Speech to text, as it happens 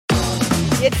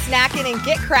Get snacking and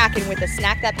get cracking with a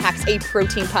snack that packs a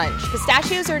protein punch.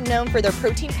 Pistachios are known for their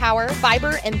protein power,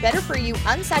 fiber, and better-for-you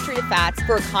unsaturated fats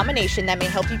for a combination that may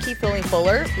help you keep feeling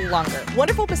fuller longer.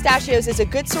 Wonderful Pistachios is a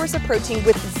good source of protein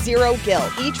with zero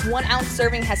guilt. Each 1 ounce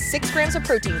serving has 6 grams of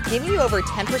protein, giving you over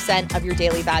 10% of your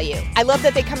daily value. I love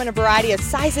that they come in a variety of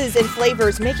sizes and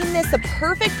flavors, making this the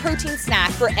perfect protein snack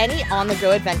for any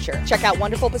on-the-go adventure. Check out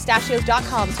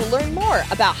wonderfulpistachios.com to learn more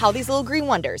about how these little green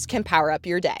wonders can power up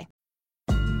your day.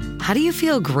 How do you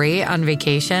feel great on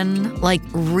vacation? Like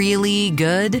really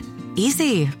good?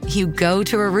 Easy. You go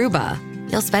to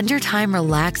Aruba. You'll spend your time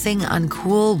relaxing on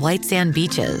cool white sand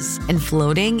beaches and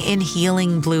floating in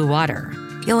healing blue water.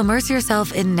 You'll immerse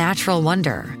yourself in natural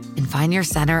wonder and find your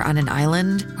center on an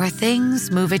island where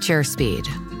things move at your speed.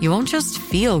 You won't just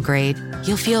feel great,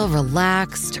 you'll feel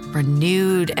relaxed,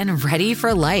 renewed, and ready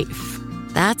for life.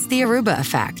 That's the Aruba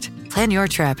effect. Plan your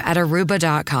trip at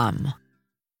Aruba.com.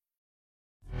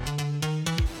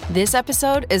 This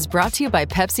episode is brought to you by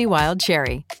Pepsi Wild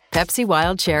Cherry. Pepsi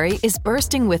Wild Cherry is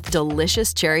bursting with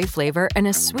delicious cherry flavor and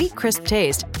a sweet, crisp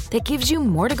taste that gives you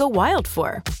more to go wild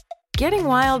for. Getting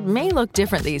wild may look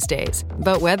different these days,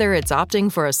 but whether it's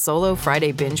opting for a solo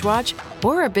Friday binge watch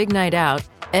or a big night out,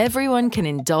 everyone can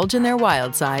indulge in their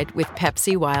wild side with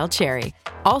Pepsi Wild Cherry.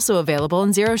 Also available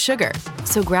in Zero Sugar.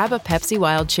 So grab a Pepsi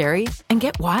Wild Cherry and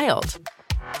get wild.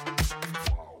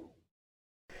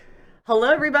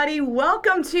 Hello, everybody.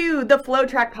 Welcome to the Flow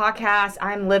Track Podcast.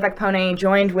 I'm Liv Ekpone,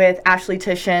 joined with Ashley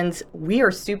Tishins. We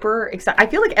are super excited. I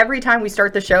feel like every time we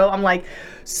start the show, I'm like,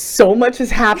 so much has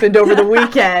happened over the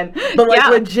weekend. But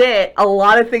legit, a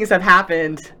lot of things have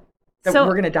happened that we're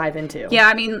going to dive into. Yeah,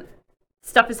 I mean,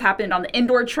 stuff has happened on the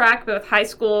indoor track, both high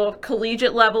school,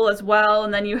 collegiate level as well.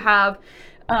 And then you have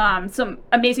some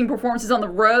amazing performances on the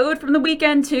road from the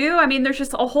weekend too. I mean, there's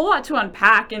just a whole lot to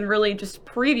unpack and really just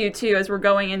preview too as we're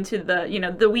going into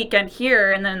the weekend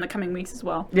here and then in the coming weeks as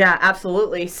well. Yeah,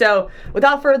 absolutely. So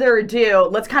without further ado,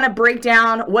 let's kind of break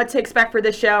down what to expect for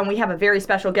this show. And we have a very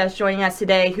special guest joining us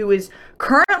today who is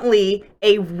currently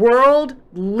a world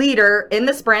leader in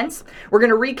the sprints. We're going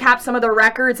to recap some of the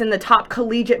records and the top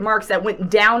collegiate marks that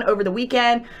went down over the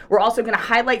weekend. We're also going to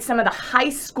highlight some of the high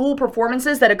school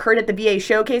performances that occurred at the VA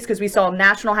Showcase because we saw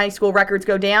national high school records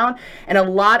go down and a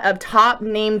lot of top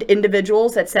named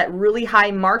individuals that set really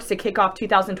high marks to kick off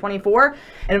 2024.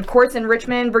 And of course, in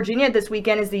Richmond, Virginia this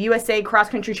weekend is the USA Cross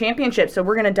Country Championship. So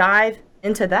we're going to dive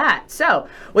into that. So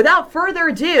without further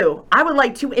ado, I would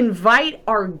like to invite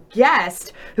our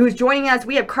guest who's joining us.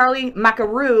 We have Carlie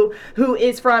Makarawu, who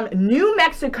is from New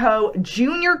Mexico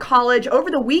Junior College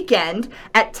over the weekend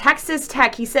at Texas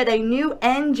Tech. He set a new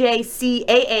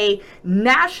NJCAA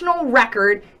national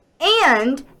record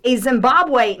and a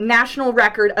Zimbabwe national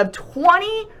record of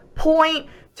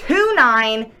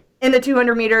 20.29 in the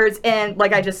 200 meters. And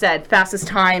like I just said, fastest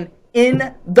time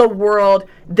in the world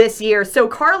this year. So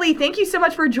Carlie, thank you so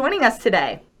much for joining us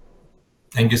today.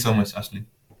 Thank you so much, Ashley.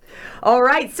 All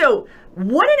right. So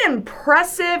what an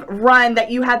impressive run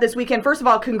that you had this weekend. First of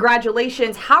all,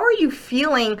 congratulations. How are you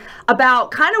feeling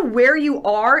about kind of where you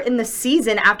are in the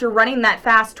season after running that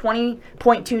fast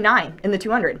 20.29 in the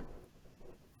 200?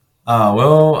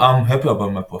 Well, I'm happy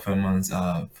about my performance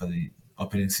for the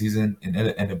opening season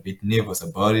and a bit nervous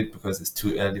about it because it's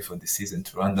too early for the season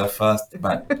to run that fast,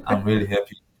 but I'm really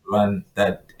happy to run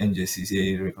that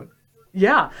NJCCA record.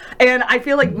 Yeah, and I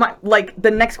feel like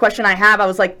the next question I have, I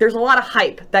was like, there's a lot of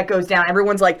hype that goes down.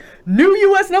 Everyone's like, new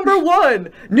US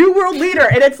 #1, new world leader,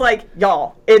 and it's like,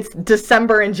 y'all, it's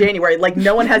December and January, like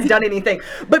no one has done anything.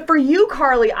 But for you,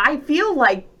 Carlie, I feel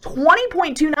like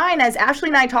 20.29, as Ashley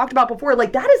and I talked about before,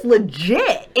 like that is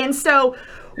legit. And so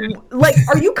like,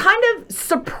 are you kind of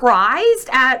surprised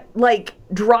at like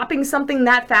dropping something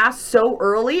that fast so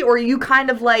early? Or are you kind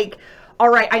of like, all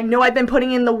right, I know I've been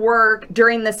putting in the work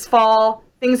during this fall.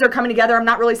 Things are coming together. I'm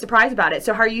not really surprised about it.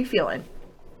 So how are you feeling?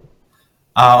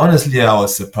 Honestly, I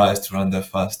was surprised to run that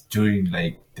fast during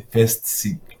like the first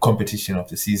competition of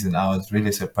the season. I was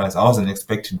really surprised. I wasn't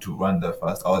expecting to run that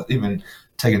fast. I was even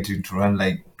targeting to run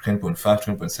like 20.5,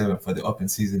 20.7 for the open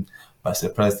season. But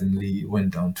surprisingly, it went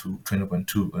down to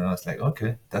 20.2, and I was like,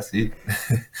 okay, that's it.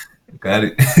 Got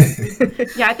it.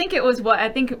 Yeah, I think it was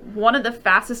one of the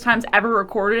fastest times ever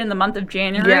recorded in the month of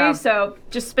January. Yeah. So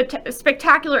just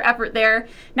spectacular effort there.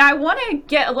 Now I want to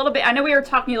get a little bit, I know we were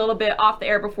talking a little bit off the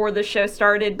air before the show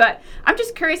started, but I'm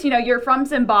just curious, you're from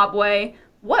Zimbabwe.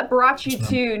 What brought you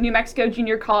to New Mexico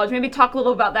Junior College? Maybe talk a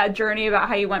little about that journey, about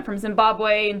how you went from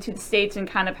Zimbabwe into the States and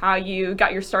kind of how you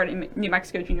got your start in New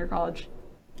Mexico Junior College.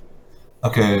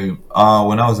 Okay,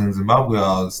 when I was in Zimbabwe,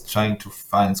 I was trying to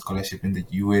find scholarship in the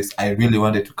US. I really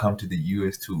wanted to come to the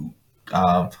US to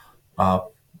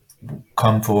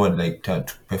come forward like to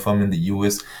perform in the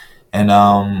US. And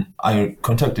I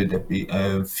contacted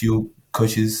a few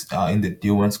coaches in the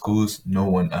D1 schools. No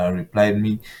one replied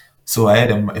me. So I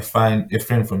had a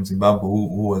friend from Zimbabwe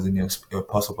who was in a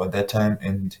possible at that time,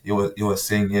 and he was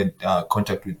saying he had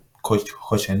contact with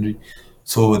Coach Henry.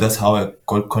 So that's how I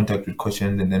got contact with Coach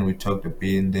Henry, and then we talked a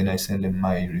bit, and then I sent him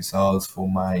my results for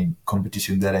my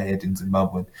competition that I had in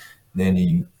Zimbabwe. Then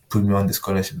he put me on the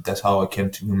scholarship. That's how I came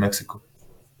to New Mexico.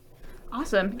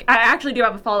 Awesome. I actually do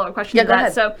have a follow-up question Yeah, to go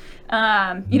that.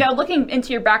 ahead. So, looking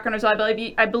into your background as well,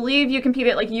 I believe you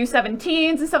competed at like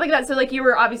U17s and stuff like that. So, like, you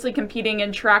were obviously competing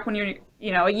in track when you're,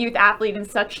 a youth athlete and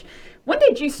such. When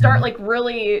did you start, like,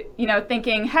 really,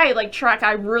 thinking, hey, like, track,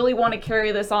 I really want to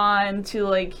carry this on to,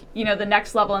 like, the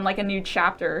next level and, like, a new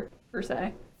chapter, per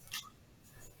se?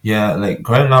 Yeah, like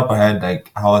growing up, I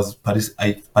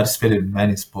participated in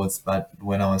many sports, but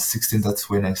when I was 16, that's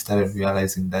when I started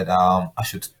realizing that I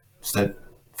should start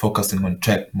focusing on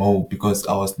track more because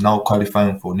I was now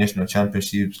qualifying for national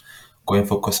championships, going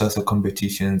for COSASA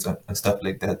competitions and stuff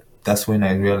like that. That's when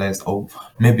I realized, oh,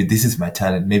 maybe this is my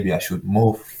talent. Maybe I should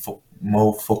more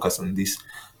focus on this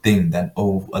thing than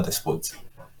all other sports.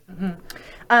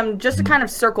 Just to kind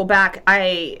of circle back,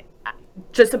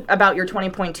 just about your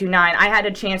 20.29, I had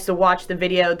a chance to watch the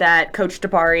video that Coach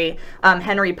Tabari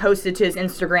Henry posted to his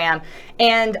Instagram,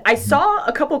 and I saw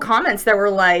a couple comments that were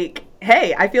like,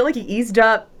 hey, I feel like he eased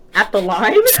up at the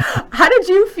line. How did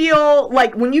you feel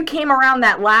like when you came around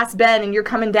that last bend and you're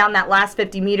coming down that last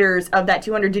 50 meters of that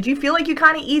 200? Did you feel like you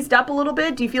kind of eased up a little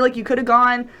bit? Do you feel like you could have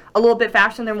gone a little bit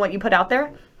faster than what you put out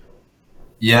there?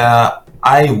 Yeah,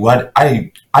 I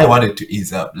wanted to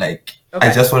ease up. Like Okay.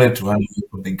 I just wanted to run away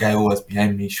from the guy who was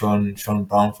behind me, Sean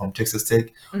Brown from Texas Tech,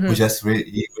 who just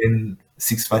he ran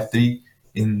 6.53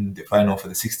 in the final for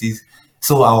the 60s.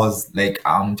 So I was like,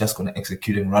 I'm just gonna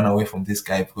execute and run away from this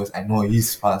guy because I know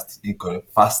he's fast. He got a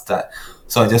fast start.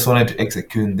 So I just wanted to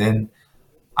execute, and then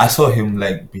I saw him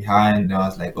like behind, and I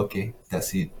was like, okay,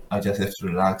 that's it. I just have to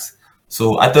relax.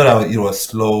 So I thought it was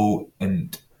slow,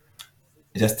 and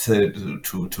I just decided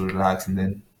to relax, and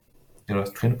then it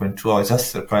was 20.2. I was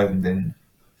just surprised, and then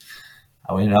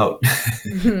I went out.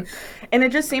 And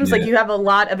it just seems like Yeah. you have a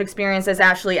lot of experience, as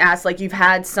Ashley asked. Like you've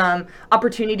had some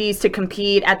opportunities to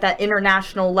compete at that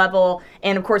international level,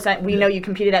 and of course, we know you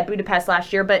competed at Budapest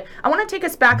last year. But I want to take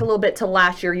us back a little bit to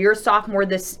last year. You're a sophomore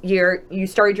this year. You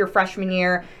started your freshman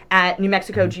year at New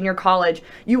Mexico Junior College.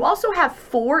 You also have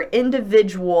 4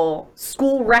 individual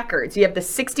school records. You have the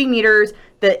 60 meters,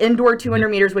 the indoor 200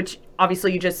 meters, which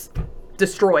obviously you just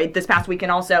destroyed this past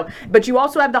weekend also, but you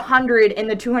also have the 100 and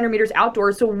the 200 meters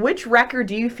outdoors. So which record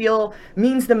do you feel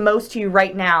means the most to you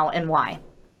right now, and why?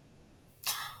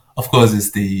 Of course, it's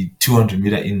the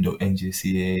 200-meter indoor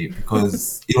NJCAA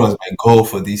because it was my goal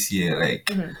for this year. Like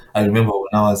I remember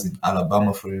when I was in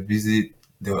Alabama for a visit,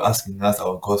 they were asking us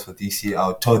our goals for this year.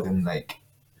 I told them like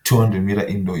 200-meter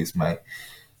indoor is my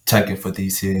target for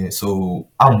this year. So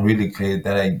I'm really glad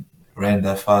that I ran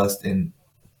that fast and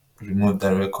removed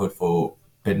that record for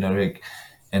Bednarek,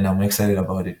 and I'm excited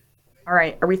about it. All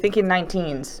right, are we thinking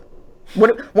 19s?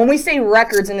 When we say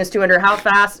records in this 200, how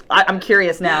fast? I'm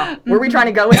curious now. Where are we trying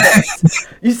to go with this?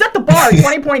 You set the bar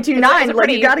 20.29.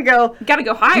 Like you gotta go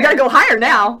higher. You gotta go higher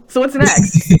now. So what's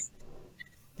next?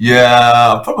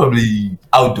 Yeah, probably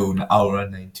I'll run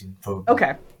 19 probably.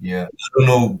 Okay. Yeah, I don't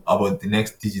know about the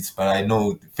next digits, but I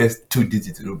know the first 2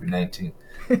 digits will be 19.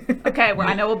 Okay, well,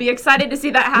 I know we'll be excited to see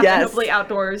that happen, Yes. hopefully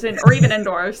outdoors or even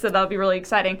indoors, so that'll be really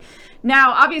exciting.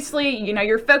 Now, obviously,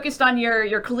 you're focused on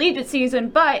your collegiate season,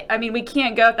 but, I mean, we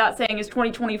can't go without saying it's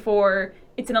 2024.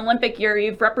 It's an Olympic year.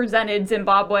 You've represented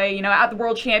Zimbabwe, at the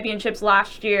World Championships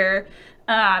last year.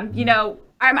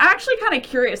 I'm actually kind of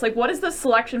curious, like, what is the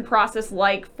selection process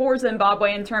like for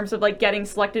Zimbabwe in terms of, like, getting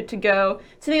selected to go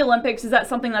to the Olympics? Is that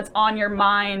something that's on your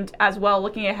mind as well,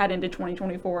 looking ahead into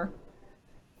 2024?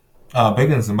 Back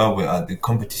in Zimbabwe, the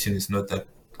competition is not that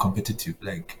competitive.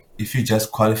 Like, if you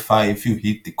just qualify, if you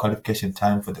hit the qualification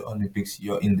time for the Olympics,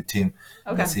 you're in the team.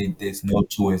 Okay. That's it. There's no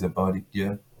two ways about it.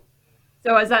 Yeah.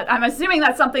 So I'm assuming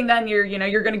that's something then you're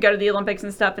going to go to the Olympics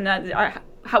and stuff, and that,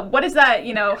 what is that,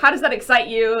 how does that excite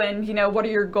you, and, what are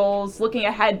your goals looking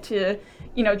ahead to,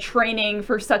 training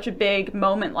for such a big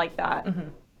moment like that? Mm-hmm.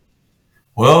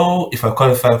 Well, if I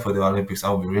qualify for the Olympics,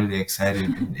 I'll be really excited.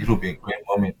 And it'll be a great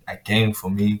moment again for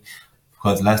me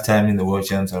because last time in the World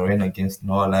Champs, I ran against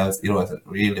Noah Lyles. It was a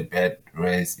really bad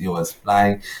race. It was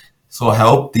flying. So I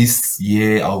hope this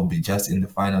year I'll be just in the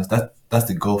finals. That's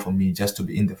the goal for me, just to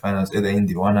be in the finals, either in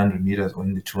the 100 meters or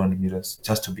in the 200 meters,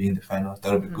 just to be in the finals.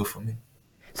 That'll be good for me.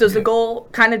 So is the goal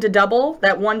kind of to double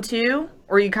that 1-2,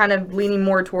 or are you kind of leaning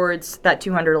more towards that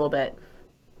 200 a little bit?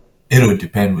 It will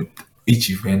depend with each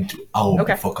event. I will be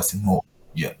Okay. focusing more.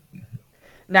 Yeah.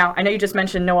 Now, I know you just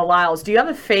mentioned Noah Lyles. Do you have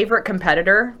a favorite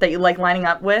competitor that you like lining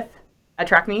up with at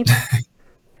track meets?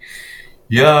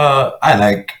 Yeah, I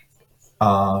like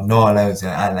Noah Lyles.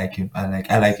 Yeah, I like him. I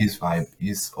like his vibe.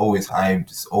 He's always hyped.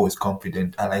 He's always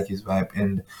confident. I like his vibe,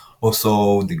 and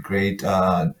also the great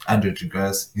Andre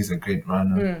Degrasse. He's a great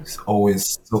runner. He's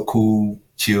always so cool,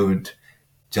 chilled,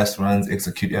 just runs,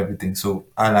 execute everything. So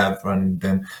I love running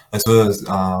them, as well as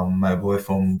my boy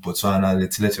from Botswana,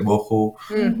 Letile Boko,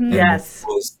 and of Yes.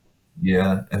 course,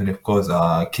 yeah, and of course,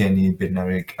 Kenny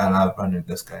Bednarik. I love running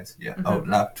those guys. Yeah, I would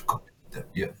love to compete with them.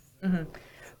 Yeah.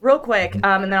 Real quick,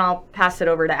 and then I'll pass it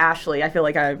over to Ashley. I feel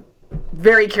like I'm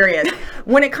very curious.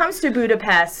 When it comes to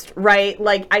Budapest, right,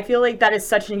 like I feel like that is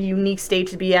such a unique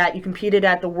stage to be at. You competed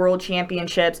at the World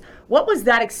Championships. What was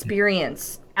that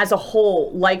experience as a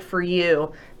whole like for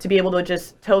you to be able to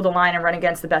just toe the line and run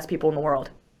against the best people in the world?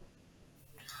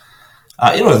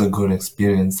 It was a good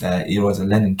experience. It was a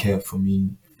learning curve for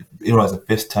me. It was the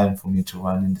first time for me to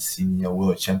run in the senior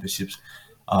world championships.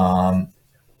 Um,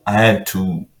 I had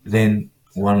to learn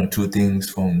one or two things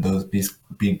from those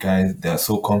big guys. They are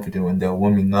so confident when they're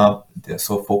warming up. They're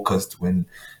so focused when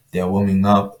they're warming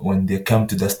up. When they come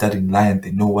to the starting line,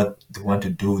 they know what they want to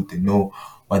do. They know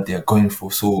what they're going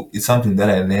for. So it's something that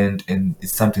I learned, and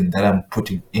it's something that I'm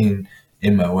putting in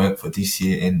my work for this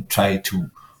year, and try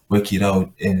to work it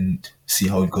out and see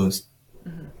how it goes.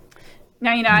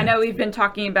 Now, I know we've been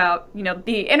talking about,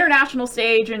 the international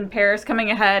stage in Paris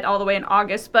coming ahead all the way in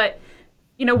August, but,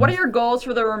 what are your goals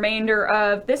for the remainder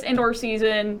of this indoor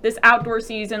season, this outdoor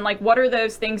season? Like, what are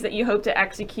those things that you hope to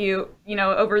execute,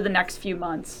 over the next few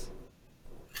months?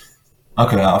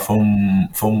 Okay,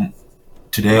 from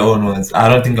today onwards, I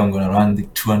don't think I'm gonna run the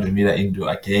 200-meter indoor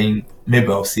again. Maybe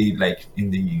I'll see it like in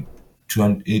the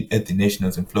 200 at the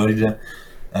nationals in Florida.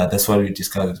 That's what we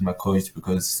discussed with my coach,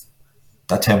 because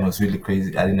that time was really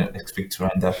crazy. I didn't expect to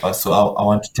run that fast. So I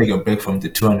want to take a break from the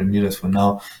 200 meters for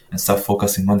now and start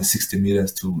focusing on the 60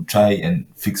 meters to try and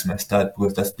fix my start,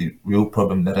 because that's the real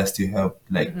problem that I still have,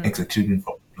 like executing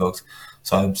from the blocks.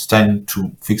 So I'm trying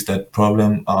to fix that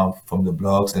problem from the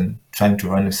blocks and trying to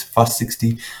run a fast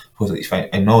 60, because if I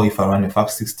know if I run a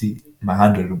fast 60, my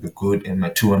 100 will be good and my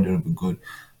 200 will be good.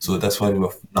 So that's what we're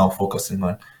now focusing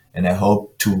on. And I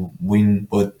hope to win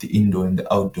both the indoor and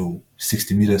the outdoor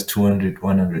 60 meters, 200,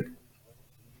 100.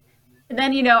 And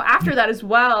then, after that as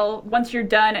well, once you're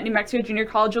done at New Mexico Junior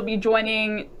College, you'll be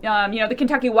joining, the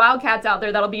Kentucky Wildcats out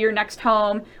there. That'll be your next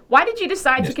home. Why did you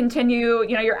decide to continue,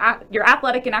 your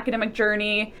athletic and academic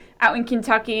journey out in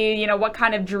Kentucky? What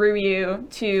kind of drew you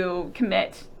to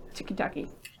commit to Kentucky?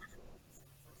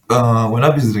 When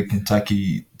I visited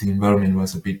Kentucky, the environment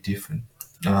was a bit different.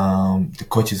 The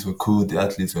coaches were cool, the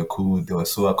athletes were cool, they were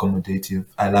so accommodative.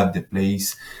 I loved the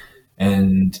place,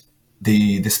 and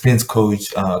the sprints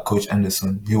coach, Coach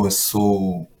Anderson, he was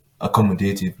so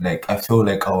accommodative. Like I felt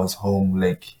like I was home.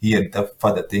 Like he had that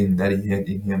father thing that he had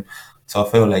in him, so I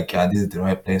felt like this is the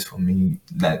right place for me,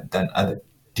 like than other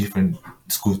different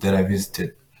schools that I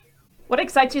visited. What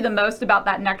excites you the most about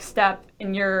that next step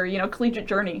in your, collegiate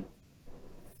journey?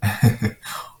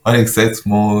 What excites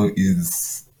more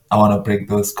is I want to break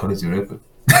those college records.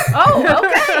 Oh,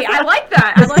 okay. I like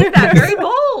that. I like that. Very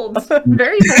bold.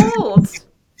 Very bold.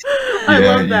 I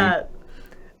Yeah, love that.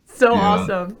 So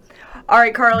awesome. All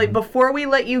right, Carlie, before we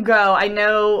let you go, I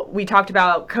know we talked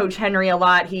about Coach Henry a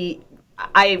lot.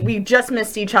 We just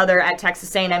missed each other at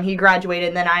Texas A&M. He graduated,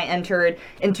 and then I entered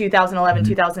in 2011,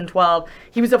 2012.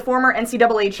 He was a former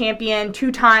NCAA champion,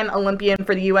 two-time Olympian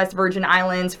for the U.S. Virgin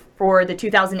Islands for the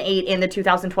 2008 and the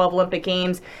 2012 Olympic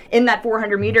Games in that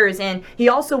 400 meters. And he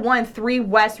also won 3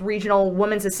 West Regional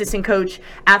Women's Assistant Coach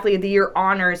Athlete of the Year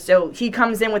honors. So he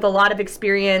comes in with a lot of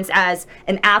experience as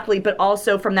an athlete, but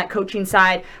also from that coaching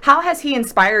side. How has he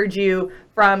inspired you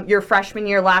from your freshman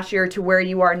year last year to where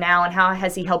you are now, and how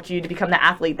has he helped you to become the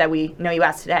athlete that we know you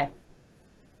as today?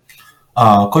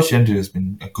 Coach Andrew has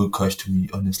been a good coach to me,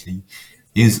 honestly.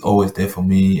 He's always there for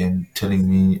me and telling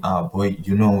me, boy,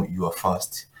 you are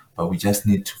fast, but we just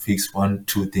need to fix 1,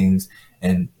 2 things,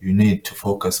 and you need to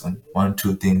focus on 1,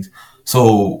 2 things.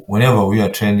 So whenever we are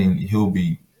training, he'll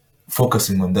be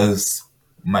focusing on those,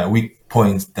 my weak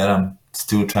points that I'm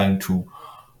still trying to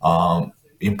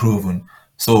improve on.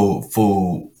 So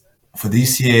for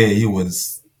this year, he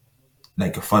was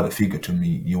like a father figure to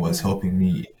me. He was helping me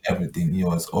in everything. He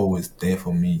was always there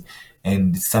for me,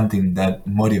 and it's something that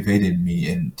motivated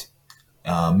me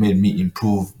and made me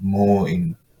improve more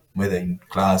in whether in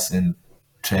class and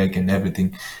track and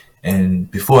everything. And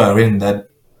before I ran that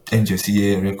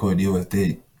NJCA record, it was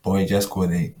the boy, just go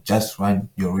there, just run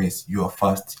your race. You are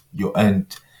fast. Your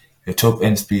top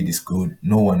end speed is good.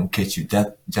 No one will catch you.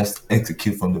 Just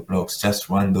execute from the blocks. Just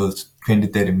run those 20,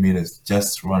 30 meters.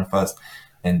 Just run fast,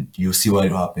 and you'll see what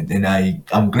will happen. And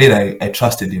I'm glad I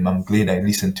trusted him. I'm glad I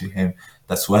listened to him.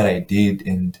 That's what I did,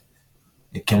 and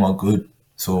it came out good.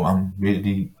 So I'm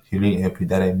really, really happy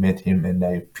that I met him, and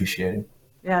I appreciate it.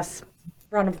 Yes.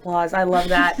 Round of applause. I love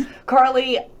that.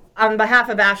 Carlie, on behalf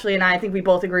of Ashley and I think we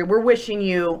both agree, we're wishing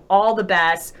you all the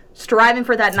best, striving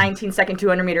for that 19-second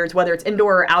 200 meters, whether it's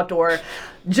indoor or outdoor.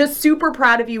 Just super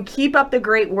proud of you. Keep up the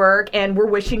great work, and we're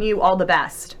wishing you all the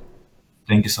best.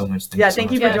 Thank you so much.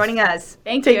 Thank you for joining us.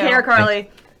 Thank you. Take care, Carlie.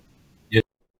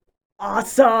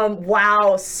 Awesome.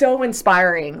 Wow. So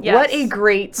inspiring. Yes. What a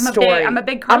great story. I'm a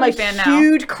big Carlie fan now. I'm a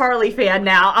huge Carlie fan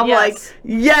now. I'm like,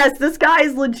 yes, this guy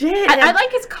is legit. I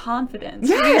like his confidence.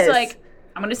 Yes. He's like,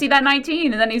 I'm going to see that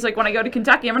 19. And then he's like, when I go to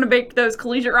Kentucky, I'm going to break those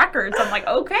collegiate records. I'm like,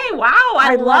 okay, wow.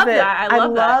 I love it. that.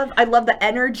 I love the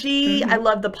energy. I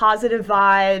love the positive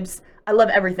vibes. I love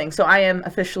everything. So I am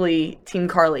officially Team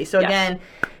Carlie. So again,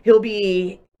 he'll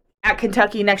be at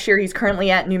Kentucky next year. He's currently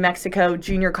at New Mexico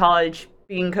Junior College,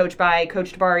 being coached by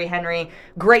Coach Tabari Henry.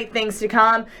 Great things to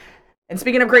come. And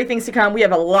speaking of great things to come, we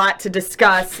have a lot to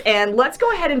discuss. And let's go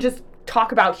ahead and just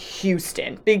talk about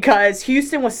Houston, because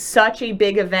Houston was such a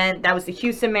big event. That was the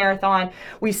Houston Marathon.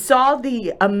 We saw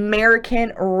the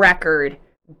American record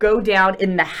go down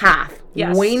in the half.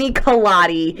 Yes. Wayne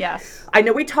Kaladi. Yes. I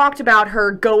know we talked about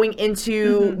her going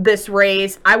into this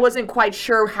race. I wasn't quite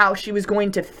sure how she was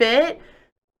going to fit.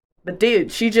 But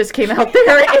dude, she just came out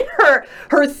there in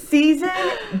her season,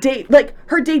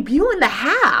 her debut in the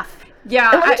half.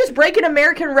 Yeah. And I just break an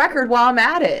American record while I'm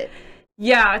at it.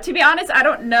 Yeah, to be honest, I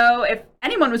don't know if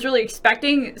anyone was really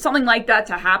expecting something like that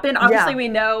to happen. Obviously, we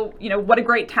know, what a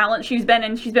great talent she's been,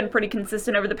 and she's been pretty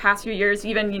consistent over the past few years,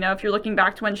 even, if you're looking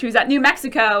back to when she was at New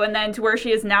Mexico and then to where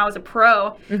she is now as a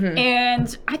pro.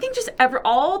 And I think just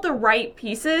all the right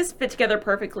pieces fit together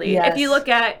perfectly. Yes. If you look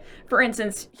at, for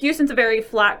instance, Houston's a very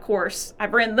flat course.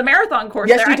 I've ran the marathon course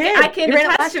yes, there. You did. I can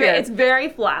attest attest to it. It's very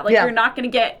flat. You're not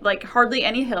going to get, hardly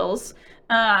any hills.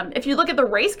 If you look at the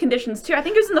race conditions too, I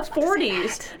think it was in the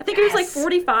 40s. I think it was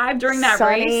 45 during that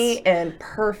race. Sunny and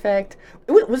perfect.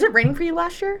 Was it raining for you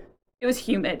last year? It was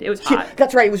humid. It was hot.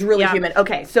 That's right. It was really humid.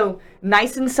 Okay, so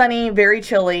nice and sunny, very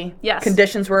chilly. Yes.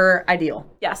 Conditions were ideal.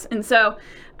 Yes, and so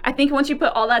I think once you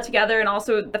put all that together, and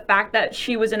also the fact that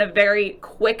she was in a very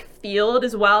quick field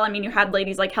as well. I mean, you had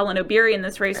ladies like Helen Obiri in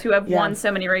this race who have won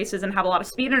so many races and have a lot of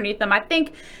speed underneath them. I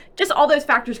think just all those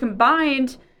factors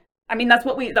combined, I mean, that's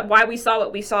why we saw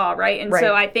what we saw, right? And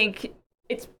so I think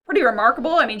it's pretty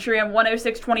remarkable. I mean, she ran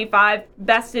 106.25,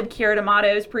 bested Kiera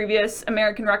D'Amato's previous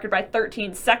American record by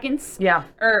 13 seconds. Yeah.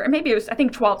 Or maybe it was,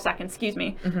 12 seconds, excuse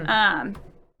me.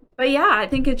 But yeah, I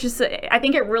think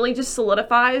it really just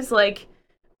solidifies,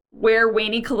 where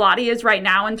Wayne Kaladi is right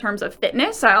now in terms of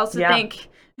fitness. I also think...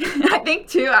 I think,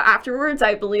 too, afterwards,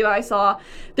 I believe I saw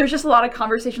there's just a lot of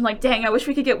conversation dang, I wish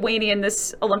we could get Wayne in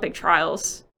this Olympic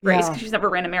trials race because she's never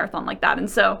ran a marathon like that. And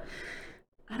so,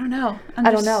 I don't know.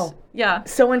 I don't know. Yeah.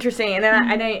 So interesting. And then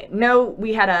I know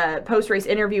we had a post-race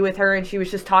interview with her, and she was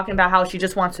just talking about how she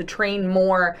just wants to train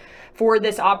more for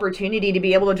this opportunity to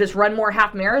be able to just run more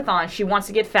half marathons. She wants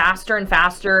to get faster and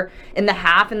faster in the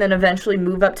half and then eventually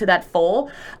move up to that full.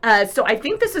 So I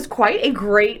think this is quite a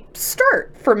great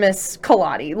start for Miss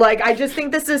Kaladi. I just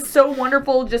think this is so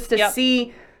wonderful just to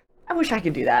see. I wish I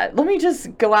could do that. Let me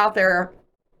just go out there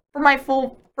for my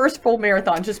first full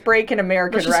marathon, just break an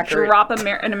American record. Just drop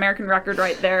an American record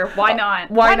right there. Why not?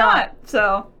 Why not?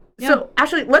 So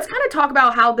actually, let's kind of talk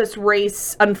about how this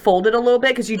race unfolded a little bit,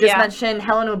 because you just mentioned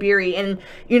Helen Obiri,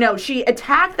 and she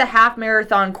attacked the half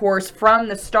marathon course from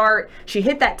the start. She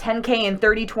hit that 10K in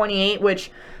 30:28,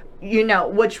 which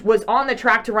was on the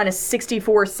track to run a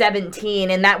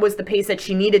 64:17, and that was the pace that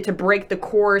she needed to break the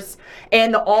course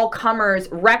and the all-comers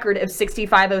record of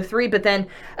 65:03. But then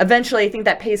eventually, I think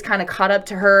that pace kind of caught up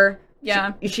to her.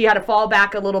 Yeah, she had to fall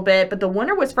back a little bit, but the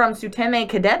winner was from Suteme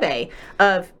Kadebe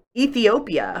of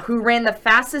Ethiopia, who ran the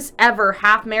fastest ever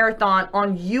half marathon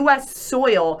on U.S.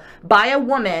 soil by a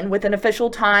woman with an official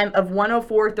time of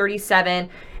 1:04:37.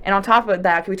 And on top of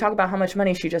that, can we talk about how much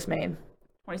money she just made?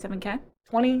 27K.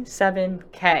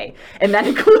 27K. And that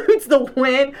includes the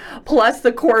win plus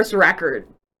the course record.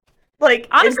 Honestly,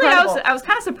 incredible. I was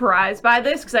kind of surprised by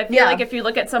this, because I feel like if you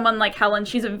look at someone like Helen,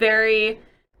 she's a very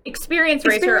experienced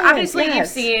racer. Obviously, you've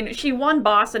seen she won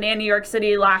Boston and New York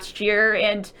City last year,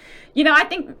 and I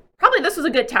think probably this was a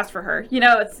good test for her. You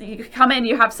know, it's you come in,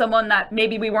 you have someone that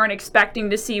maybe we weren't expecting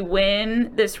to see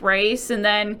win this race, and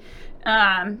then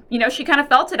you know, she kind of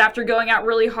felt it after going out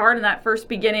really hard in that first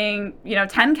beginning, you know,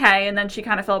 10K, and then she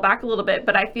kind of fell back a little bit.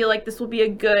 But I feel like this will be a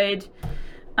good,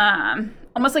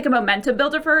 almost like a momentum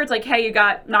builder for her. It's like, hey, you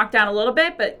got knocked down a little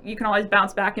bit, but you can always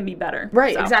bounce back and be better.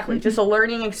 Right, exactly. Just a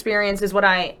learning experience is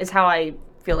how I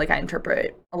feel like I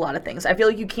interpret a lot of things. I feel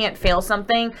like you can't fail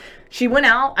something. She went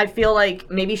out. I feel like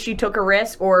maybe she took a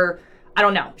risk, or I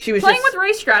don't know. She was playing just with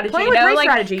race strategy. Playing with race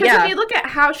strategy, yeah. Because if you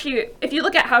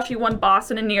look at how she won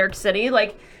Boston and New York City,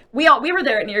 like we were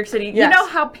there at New York City. Yes. You know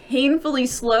how painfully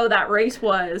slow that race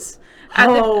was.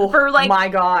 For like, my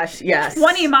gosh, yes.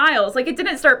 20 miles. Like, it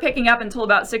didn't start picking up until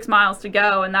about 6 miles to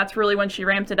go, and that's really when she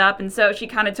ramped it up. And so she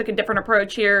kind of took a different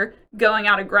approach here, going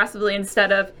out aggressively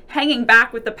instead of hanging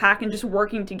back with the pack and just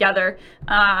working together.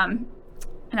 And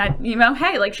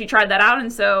hey, like, she tried that out,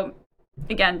 and so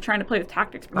again, trying to play with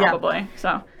tactics probably. Yeah.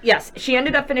 So yes, she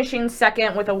ended up finishing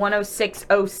second with a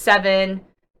 106.07.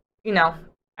 You know,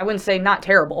 I wouldn't say not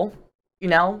terrible. You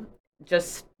know,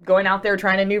 just going out there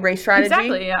trying a new race strategy.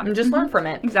 Exactly, yeah. And just learn from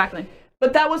it. Exactly.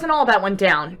 But that wasn't all that went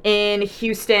down in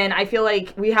Houston. I feel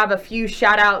like we have a few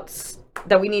shout outs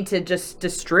that we need to just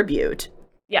distribute.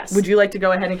 Yes. Would you like to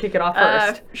go ahead and kick it off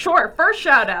first? Sure. First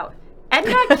shout out.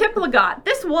 Edna Kiplagat,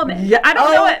 this woman. Yeah. I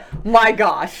don't know it. My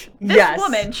gosh. This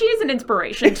woman, she is an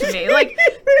inspiration to me. Like,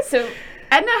 so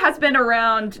Edna has been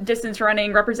around distance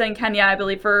running, representing Kenya, I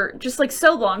believe, for just like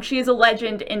so long. She is a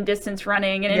legend in distance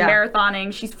running and in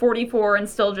marathoning. She's 44 and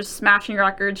still just smashing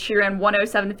records. She ran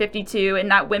 107.52 in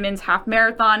that women's half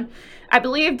marathon. I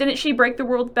believe, didn't she break the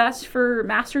world best for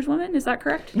Masters women? Is that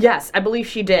correct? Yes, I believe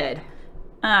she did.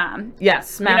 Yes,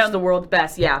 smashed the world's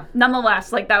best, yeah.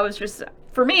 Nonetheless, like, that was just,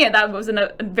 for me, that was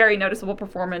a very noticeable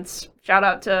performance. Shout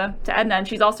out to Edna. And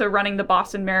she's also running the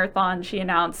Boston Marathon, she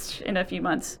announced, in a few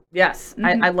months. Yes,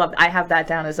 I have that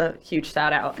down as a huge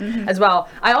shout out as well.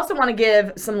 I also want to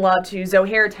give some love to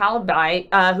Zohair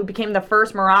Talbai, who became the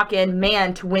first Moroccan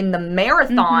man to win the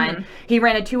marathon. He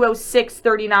ran a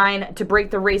 2:06.39 to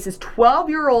break the race's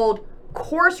 12-year-old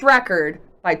course record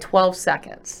by 12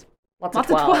 seconds. Lots of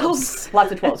 12s.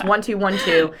 Lots of 12s. 1, 2, 1,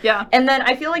 2. Yeah. And then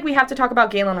I feel like we have to talk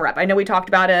about Galen Rupp. I know we talked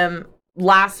about him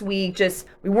last week. Just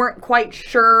we weren't quite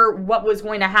sure what was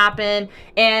going to happen.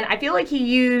 And I feel like he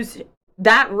used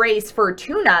that race for a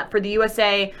tune-up for the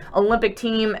USA Olympic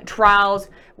team trials,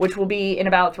 which will be in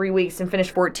about 3 weeks, and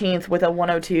finish 14th with a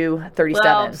 102.37.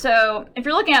 Well, so if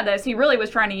you're looking at this, he really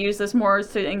was trying to use this more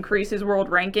to increase his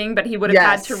world ranking, but he would have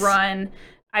had to run,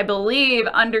 I believe,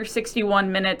 under 61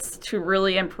 minutes to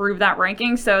really improve that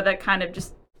ranking. So that kind of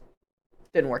just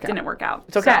didn't work out.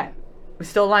 It's okay. So, we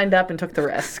still lined up and took the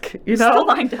risk. You know? Still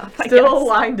lined up, I Still guess.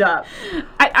 lined up.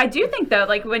 I do think, though,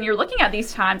 like, when you're looking at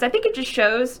these times, I think it just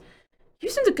shows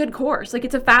Houston's a good course. Like,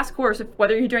 it's a fast course,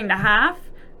 whether you're doing the half,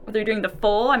 whether you're doing the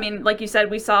full. I mean, like you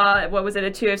said, we saw, what was it, a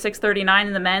 2:06.39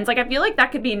 in the men's. Like, I feel like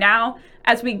that could be now,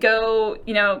 as we go,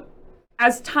 you know,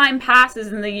 as time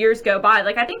passes and the years go by,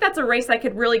 like, I think that's a race that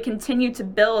could really continue to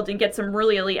build and get some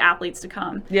really elite athletes to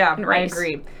come. Yeah, I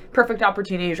agree. Perfect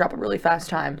opportunity to drop a really fast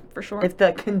time. For sure. If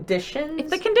the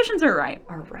conditions are right.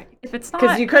 If it's not,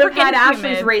 because you could have had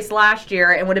Ashley's race last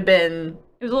year and would have been.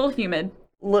 It was a little humid.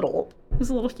 It was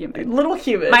a little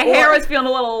humid. My hair was feeling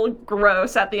a little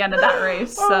gross at the end of that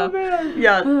race. So. Oh man.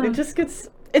 Yeah, it just gets.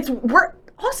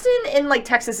 Austin and like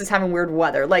Texas is having weird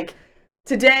weather. Like.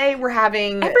 Today we're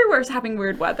having... Everywhere's having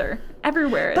weird weather.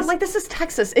 Everywhere is. But, like, this is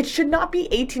Texas. It should not be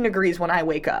 18 degrees when I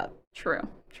wake up. True.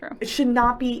 It should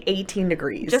not be 18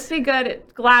 degrees. Just be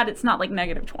glad it's not, like,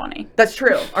 negative 20. That's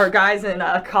true. Our guys in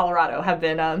Colorado have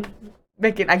been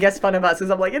making, I guess, fun of us. Because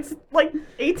I'm like, it's, like,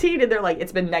 18. And they're like,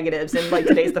 it's been negatives. And, like,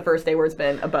 today's the first day where it's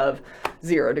been above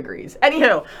 0 degrees.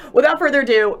 Anywho, without further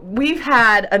ado, we've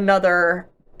had another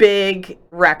big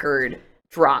record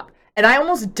drop. And I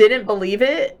almost didn't believe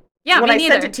it. Yeah, when me I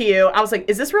neither. sent it to you, I was like,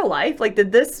 is this real life? Like,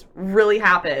 did this really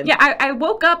happen? Yeah, I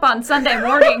woke up on Sunday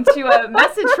morning to a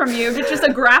message from you, with just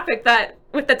a graphic that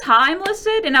with the time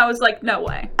listed, and I was like, no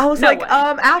way. I was like,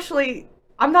 Ashley,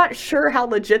 I'm not sure how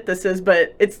legit this is,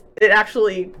 but it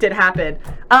actually did happen.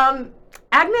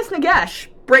 Agnes Nagesh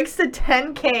breaks the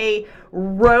 10K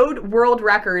road world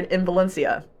record in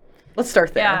Valencia. Let's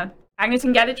start there. Yeah, Agnes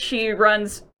can get it. She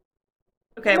runs...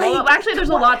 Okay, well, actually, there's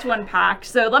a lot to unpack.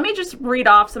 So let me just read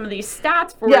off some of these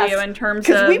stats for you in terms of...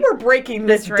 because we were breaking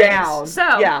this down.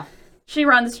 So, she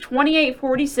runs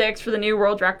 28:46 for the new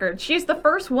world record. She's the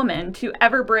first woman to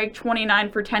ever break 29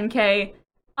 for 10K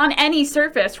on any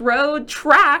surface. Road,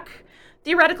 track.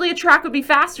 Theoretically, a track would be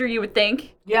faster, you would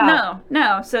think. Yeah.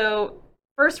 No. So,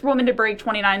 first woman to break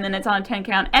 29 minutes on a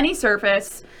 10K on any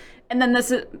surface. And then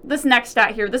this next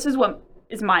stat here, this is what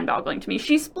is mind-boggling to me.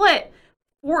 She split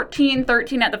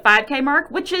 14:13 at the 5K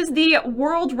mark, which is the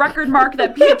world record mark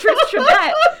that Beatrice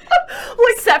Chebet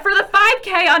set for the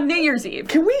 5K on New Year's Eve.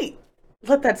 Can we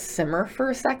let that simmer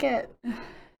for a second?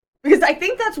 Because I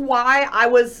think that's why I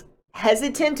was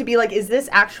hesitant to be like, is this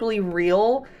actually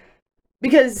real?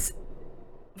 Because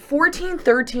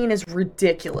 14:13 is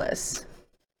ridiculous.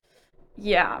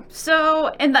 Yeah. So,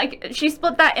 and like, she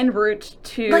split that en route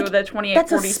to the 28:46.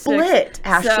 That's a split,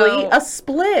 Ashley. A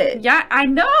split. Yeah, I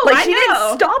know. She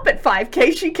didn't stop at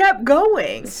 5K. She kept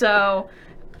going. So,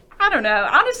 I don't know.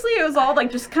 Honestly, it was all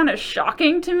like just kind of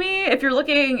shocking to me. If you're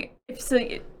looking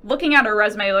at her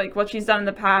resume, like what she's done in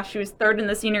the past, she was 3rd in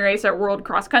the senior race at World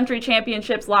Cross Country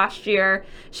Championships last year.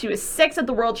 She was 6th at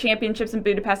the World Championships in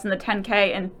Budapest in the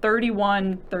 10K and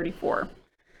 31-34.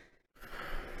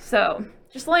 So,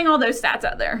 just laying all those stats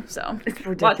out there. So it's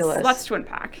ridiculous. Lots to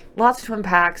unpack. Lots to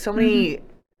unpack. So many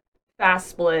fast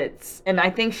splits. And I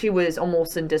think she was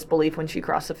almost in disbelief when she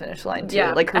crossed the finish line, too.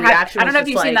 Yeah. Like, her reaction I don't know if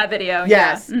was you've seen that video.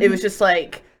 Yes. Yeah. It was just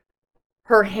like,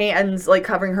 her hands, like,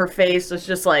 covering her face was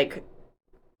just like,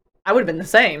 I would have been the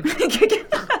same.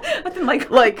 I've been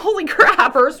like, holy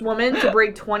crap. First woman to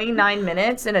break 29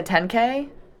 minutes in a 10K.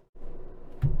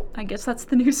 I guess that's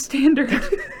the new standard.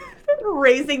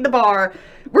 Raising the bar.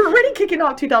 We're already kicking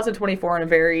off 2024 on a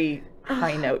very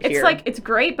high note here. It's like, it's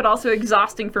great, but also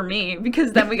exhausting for me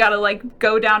because then we got to like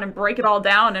go down and break it all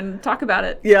down and talk about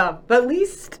it. Yeah, but at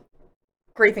least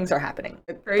great things are happening.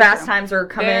 Very Fast true. times are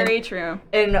coming. Very true.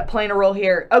 And playing a role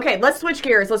here. Okay, let's switch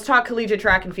gears. Let's talk collegiate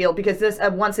track and field because this,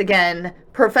 once again,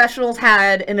 professionals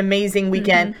had an amazing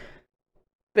weekend.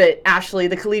 But Ashley,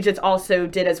 the collegiates also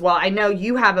did as well. I know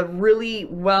you have a really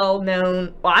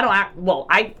well-known,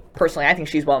 I personally, I think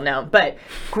she's well-known, but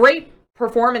great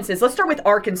performances. Let's start with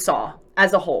Arkansas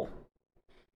as a whole.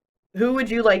 Who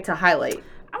would you like to highlight?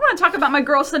 I want to talk about my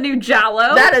girl, Sanu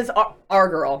Jallow. That is our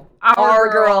girl. Our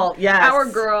girl, yes. Our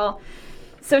girl.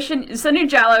 So Sanu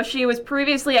Jallow, she was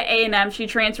previously at A&M. She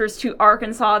transfers to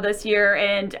Arkansas this year,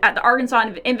 and at the Arkansas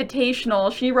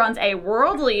Invitational, she runs a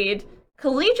world lead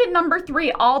collegiate number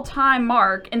 3 all-time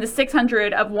mark in the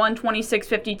 600 of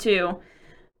 1:26.52.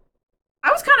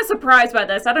 I was kind of surprised by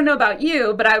this. I don't know about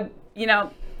you, but I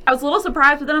was a little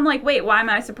surprised, but then I'm like, wait, why am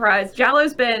I surprised?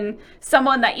 Jallow's been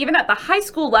someone that even at the high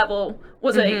school level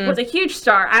was a huge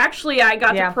star. I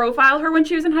got to profile her when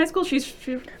she was in high school. She's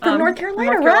from North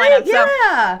Carolina, right?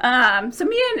 Yeah. So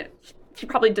me and she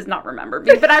probably does not remember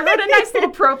me, but I wrote a nice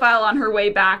little profile on her way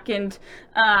back, and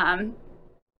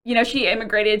she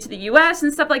immigrated to the U.S.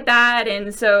 and stuff like that,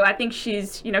 and so I think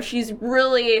she's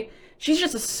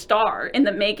just a star in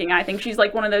the making. I think she's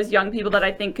like one of those young people that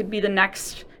I think could be the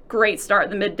next great star at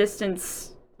the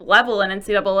mid-distance level in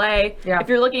NCAA. Yeah. If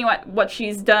you're looking at what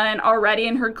she's done already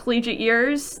in her collegiate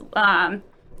years,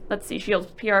 let's see, she holds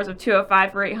PRs of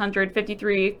 2:05 for 800,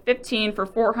 53:15 for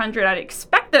 400. I'd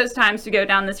expect those times to go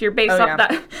down this year based off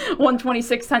that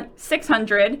 1:26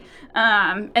 600.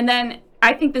 And then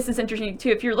I think this is interesting too.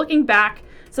 If you're looking back,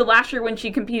 so last year when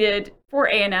she competed for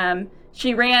A&M,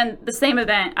 she ran the same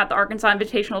event at the Arkansas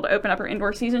Invitational to open up her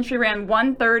indoor season. She ran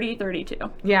 1:30.32.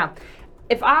 Yeah.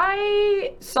 If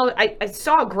I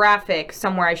saw a graphic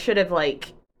somewhere, I should have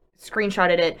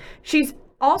screenshotted it. She's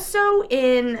also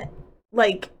in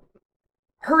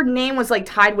her name was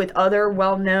tied with other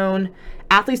well-known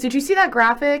athletes. Did you see that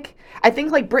graphic? I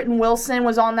think Britton Wilson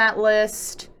was on that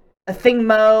list. A Thing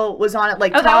Mo was on it.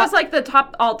 That was the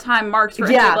top all-time marks for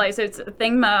NCAA. So it's a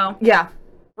Thing Mo. Yeah.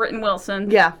 Britton Wilson.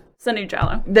 Yeah. Sanu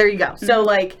Jallow. There you go. So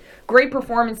great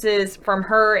performances from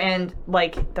her, and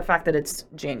the fact that it's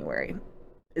January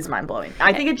is mind-blowing.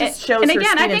 I think it just shows her speed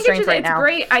and strength right now. It's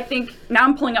great. I think now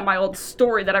I'm pulling up my old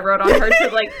story that I wrote on her.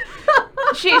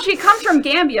 So she comes from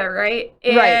Gambia, right?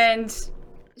 And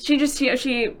she just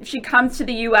she comes to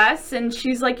the U.S. and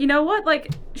she's like, you know what?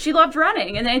 She loved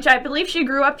running, and then I believe she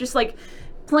grew up just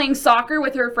playing soccer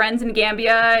with her friends in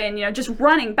Gambia, and just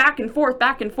running back and forth,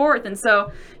 and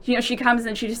so she comes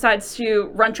and she decides to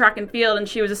run track and field, and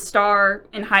she was a star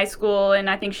in high school, and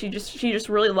I think she just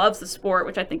really loves the sport,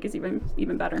 which I think is even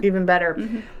better. Even better.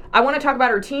 Mm-hmm. I want to talk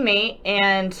about her teammate,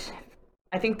 and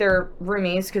I think they're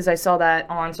roomies because I saw that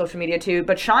on social media too.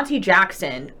 But Shanti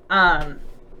Jackson,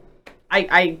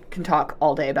 I can talk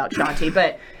all day about Shanti,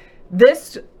 but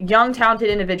this young talented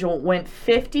individual went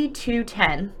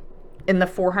 52:10 in the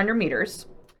 400 meters,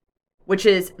 which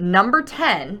is number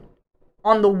 10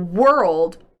 on the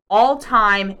world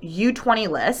all-time U20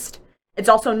 list. It's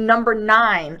also number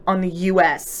 9 on the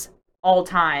U.S.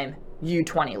 all-time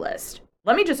U20 list.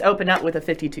 Let me just open up with a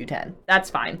 52:10. That's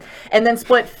fine. And then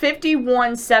split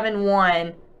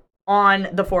 51.71 on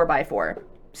the 4x4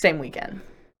 same weekend.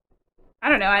 I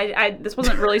don't know. I this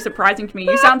wasn't really surprising to me.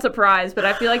 You sound surprised, but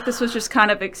I feel like this was just kind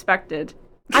of expected.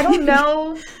 I don't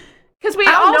know. Because I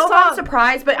don't know if I'm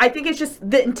surprised, but I think it's just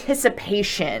the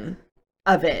anticipation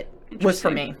of it was for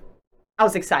me. I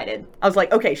was excited. I was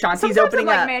like, okay, Shanti's opening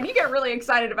up. Man, you get really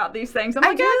excited about these things. I'm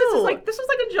like, I yeah, do. this was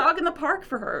like a jog in the park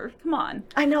for her. Come on.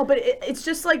 I know, but it's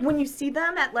just like when you see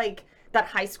them at like that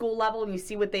high school level and you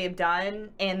see what they have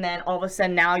done, and then all of a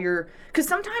sudden now because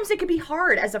sometimes it can be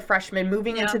hard as a freshman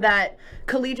moving into that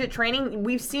collegiate training.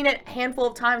 We've seen it a handful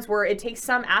of times where it takes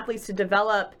some athletes to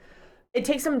develop. It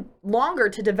takes them longer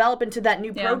to develop into that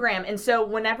new program. And so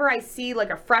whenever I see like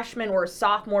a freshman or a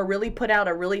sophomore really put out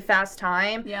a really fast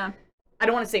time, I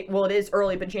don't want to say, well, it is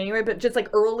early, but January, but just like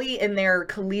early in their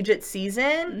collegiate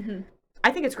season,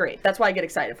 I think it's great. That's why I get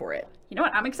excited for it. You know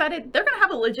what? I'm excited. They're going to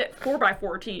have a legit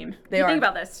 4x4 team. They are. Think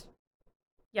about this.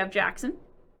 You have Jackson.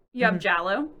 You have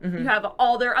Jallo. You have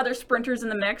all their other sprinters in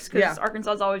the mix because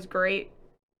Arkansas is always great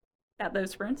at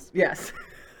those sprints. Yes.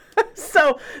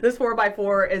 So this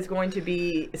 4x4 is going to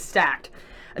be stacked.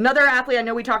 Another athlete, I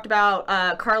know we talked about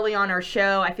Carlie on our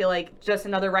show. I feel like just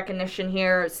another recognition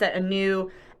here, set a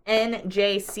new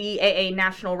NJCAA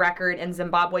national record and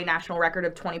Zimbabwe national record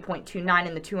of 20.29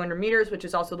 in the 200 meters, which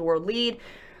is also the world lead.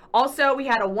 Also, we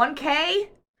had a 1K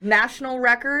national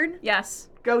record. Yes.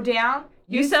 Go down.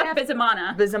 Yusuf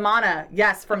Bizimana.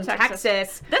 Yes, from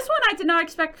Texas. This one I did not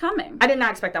expect coming. I did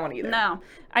not expect that one either. No.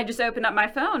 I just opened up my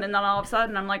phone, and then all of a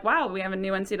sudden I'm like, wow, we have a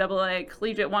new NCAA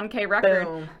collegiate 1K record.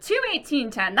 Boom.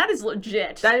 2:18.10. That is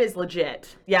legit. That is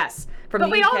legit. Yes. But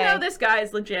we all know this guy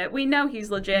is legit. We know he's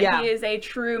legit. Yeah. He is a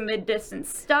true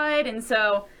mid-distance stud, and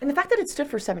so... And the fact that it stood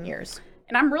for 7 years.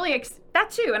 And I'm really...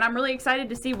 that too, and I'm really excited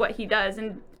to see what he does.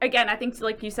 And again, I think,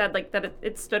 like you said, like that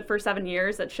it stood for 7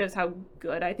 years. That shows how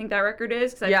good I think that record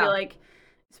is, because I feel like,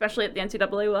 especially at the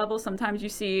NCAA level, sometimes you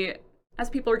see, as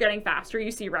people are getting faster,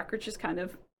 you see records just kind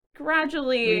of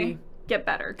gradually get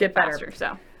better, get faster.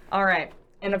 So, all right.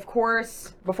 And of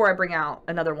course, before I bring out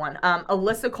another one,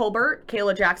 Alyssa Colbert,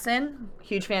 Kayla Jackson,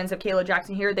 huge fans of Kayla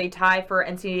Jackson here. They tie for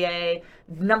NCAA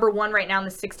 #1 right now in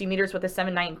the 60 meters with a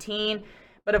 7:19.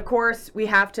 But of course, we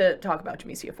have to talk about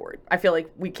Jamesia Ford. I feel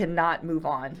like we cannot move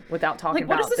on without talking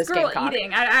about this What is this girl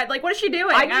eating? Like, what is she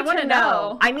doing? I want to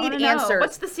know. I need answers.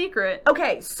 What's the secret?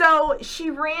 Okay, so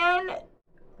she ran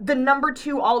the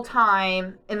 #2 all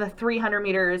time in the 300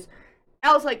 meters.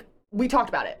 I was like, we talked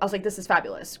about it. I was like, this is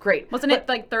fabulous. Great. Wasn't it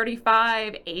like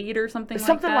 35.8 or something like that?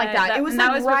 Something like that. It was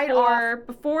like right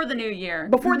before the new year.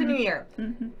 Before the new year.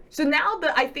 So now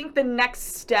I think the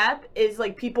next step is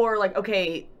like people are like,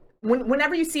 okay,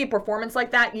 whenever you see a performance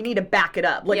like that, you need to back it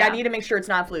up. Like I need to make sure it's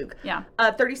not a fluke. Yeah.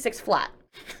 36 flat.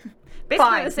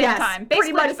 Basically at the same time.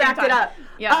 Pretty much backed it up.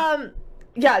 Yeah.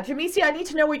 Yeah, Jamesia, I need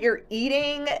to know what you're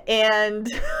eating and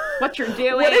what you're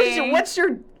doing. What's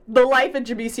the life of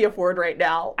Jamesia Ford right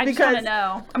now? I just want to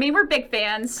know. I mean, we're big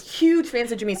fans. Huge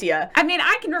fans of Jamesia. I mean,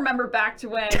 I can remember back to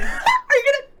when... Are you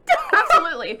going to...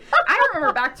 Absolutely. I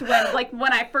remember back to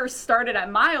when I first started at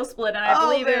Mile Split, and I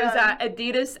believe it was at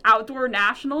Adidas Outdoor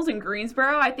Nationals in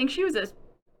Greensboro. I think she was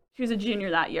a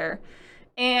junior that year.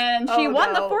 And she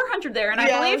won the 400 there, and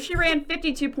I believe she ran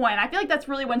 52 point. I feel like that's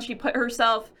really when she put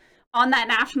herself on that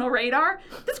national radar.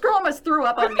 This girl almost threw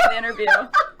up on me in the interview.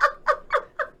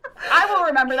 I will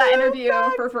remember that interview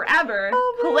for forever.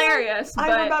 Hilarious. But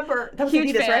I remember. That was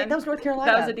Adidas, right? That was North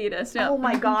Carolina. That was Adidas, yeah. Oh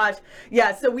my gosh.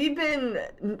 Yeah, so we've known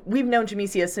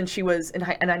Jamesia since she was in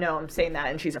high, and I know I'm saying that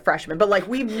and she's a freshman, but like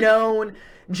we've known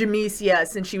Jamesia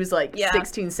since she was like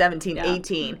 16, 17,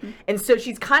 18. And so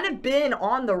she's kind of been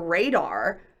on the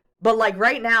radar, but like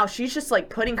right now she's just like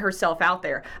putting herself out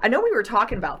there. I know we were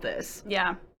talking about this.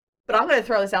 Yeah. But I'm going to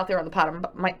throw this out there on the pod.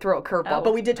 I might throw a curveball,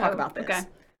 but we did talk about this. Okay.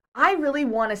 I really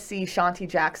want to see Shanti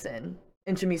Jackson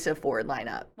and Jamesia Ford line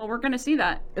up. Well, we're going to see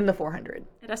that. In the 400.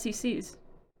 At SECs.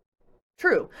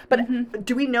 True. But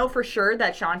do we know for sure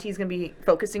that Shanti's going to be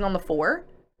focusing on the 4?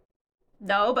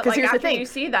 No, but like after you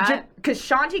see that. Because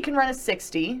Shanti can run a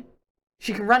 60.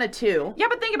 She can run a 2. Yeah,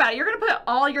 but think about it. You're going to put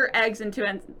all your eggs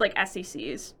into like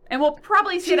SECs. And we'll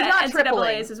probably see that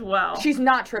NCAAs as well. She's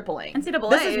not tripling. NCAAs.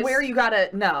 This is where you got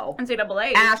to know.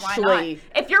 NCAAs. Ashley. Why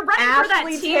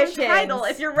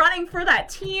not? If you're running for that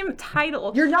team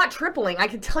title. You're not tripling. I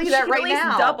can tell you that right now. She could at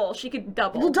least double. She could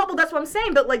double. Well, double, that's what I'm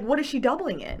saying. But like, what is she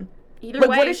doubling in? Either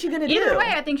way. What is she going to do? Either way,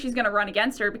 I think she's going to run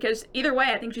against her. Because either way,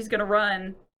 I think she's going to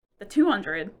run the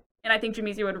 200. And I think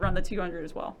Jamesia would run the 200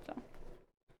 as well. So.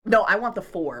 No, I want the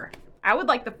 4. I would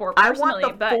like the 4 personally. I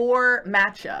want the 4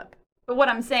 matchup. But what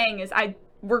I'm saying is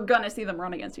we're going to see them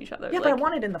run against each other. Yeah, but I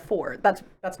want it in the 4. That's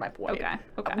my point.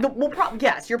 Okay.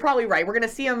 Yes, you're probably right. We're going to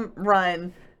see them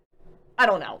run I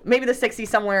don't know. Maybe the 60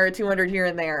 somewhere, 200 here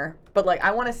and there. But, like,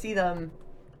 I want to see them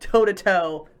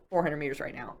toe-to-toe 400 meters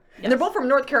right now. Yes. And they're both from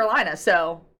North Carolina,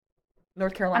 so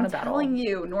North Carolina battle. I'm telling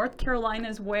you, North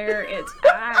Carolina's where it's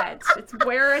at. It's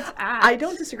where it's at. I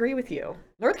don't disagree with you.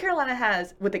 North Carolina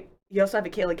has, you also have a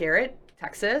Kayla Garrett,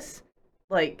 Texas.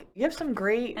 Like, you have some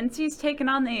great... NC's taking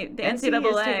on the NCAA. NC is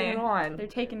taking it on. They're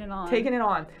taking it on. Taking it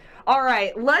on. All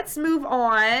right, let's move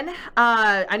on.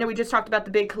 I know we just talked about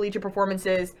the big collegiate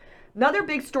performances. Another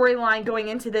big storyline going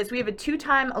into this, we have a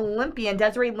two-time Olympian,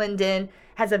 Desiree Linden,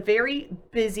 has a very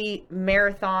busy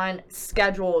marathon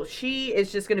schedule. She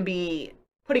is just going to be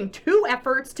putting 2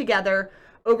 efforts together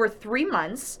over 3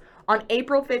 months. On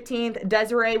April 15th,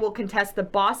 Desiree will contest the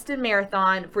Boston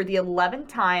Marathon for the 11th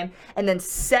time, and then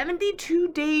 72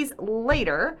 days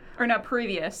later... Or no,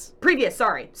 previous,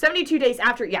 72 days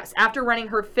after running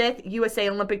her 5th USA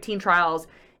Olympic team trials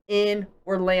in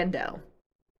Orlando.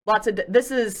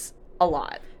 This is a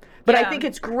lot. But yeah. I think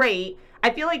it's great.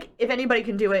 I feel like if anybody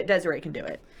can do it, Desiree can do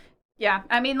it. Yeah,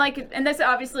 I mean, like, and this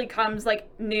obviously comes, like,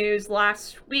 news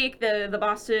last week. The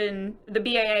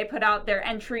BAA put out their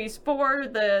entries for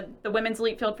the women's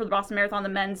elite field for the Boston Marathon. The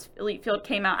men's elite field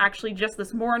came out actually just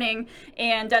this morning,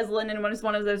 and Des Linden was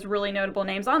one of those really notable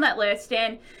names on that list.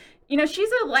 And, you know, she's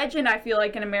a legend, I feel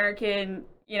like, in American,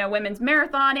 you know, women's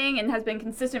marathoning, and has been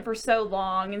consistent for so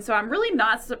long. And so I'm really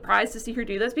not surprised to see her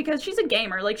do this, because she's a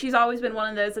gamer. Like, she's always been one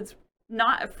of those that's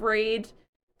not afraid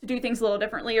to do things a little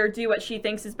differently or do what she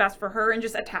thinks is best for her and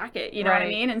just attack it, you know what I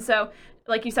mean? And so,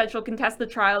 like you said, she'll contest the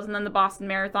trials and then the Boston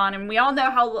Marathon, and we all know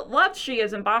how loved she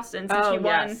is in Boston since she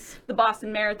won the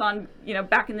Boston Marathon, you know,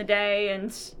 back in the day,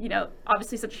 and, you know,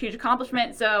 obviously such a huge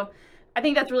accomplishment. So I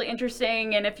think that's really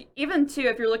interesting, and if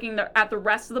you're looking at the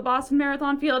rest of the Boston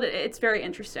Marathon field, it's very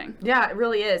interesting. Yeah, it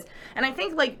really is. And I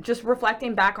think, like, just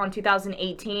reflecting back on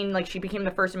 2018, like, she became the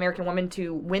first American woman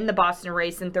to win the Boston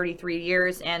race in 33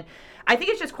 years, and I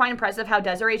think it's just quite impressive how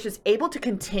Desiree is just able to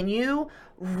continue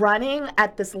running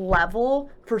at this level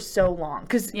for so long,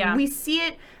 because we see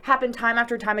it happen time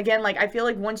after time again. Like, I feel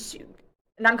like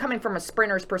and I'm coming from a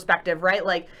sprinter's perspective, right?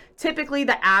 Like, typically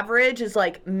the average is,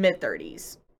 like,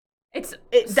 mid-30s. That's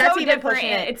so even different. Pushing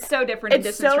it. It's so different.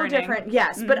 It's so different,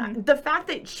 yes. Mm-hmm. But the fact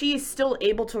that she's still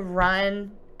able to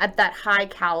run at that high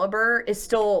caliber is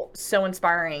still so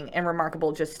inspiring and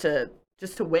remarkable just to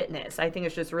witness. I think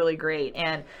it's just really great.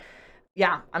 And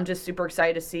yeah, I'm just super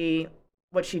excited to see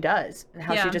what she does and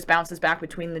how she just bounces back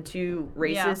between the 2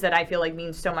 races that I feel like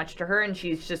means so much to her, and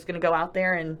she's just going to go out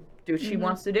there and do what she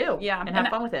wants to do and have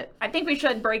fun with it. I think we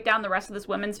should break down the rest of this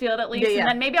women's field at least. And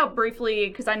then maybe I'll briefly,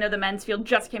 because I know the men's field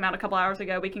just came out a couple hours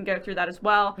ago, we can go through that as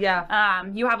well. Yeah.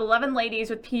 You have 11 ladies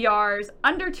with PRs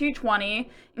under 220,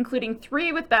 including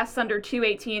 3 with bests under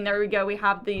 218. There we go. We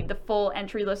have the full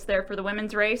entry list there for the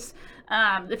women's race.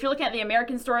 If you're looking at the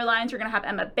American storylines, you're going to have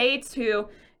Emma Bates, who...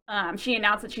 she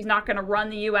announced that she's not going to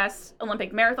run the U.S.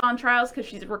 Olympic marathon trials because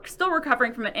she's still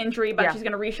recovering from an injury, but she's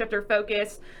going to reshift her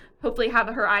focus, hopefully have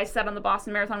her eyes set on the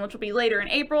Boston Marathon, which will be later in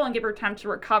April, and give her time to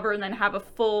recover and then have a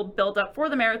full build-up for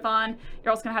the marathon. You're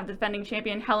also going to have the defending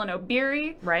champion Helen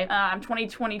O'Beary,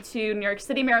 2022 New York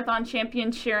City Marathon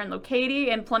champion Sharon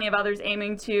Lokedi, and plenty of others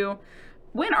aiming to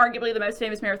win arguably the most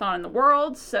famous marathon in the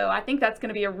world. So I think that's going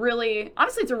to be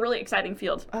honestly, it's a really exciting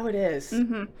field. Oh, it is.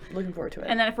 Mm-hmm. Looking forward to it.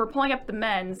 And then if we're pulling up the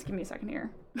men's, give me a second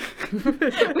here.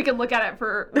 We can look at it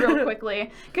for real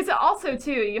quickly. Because also,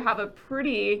 too, you have a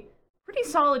pretty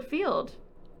solid field.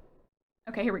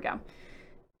 Okay, here we go.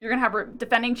 You're going to have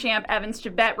defending champ Evans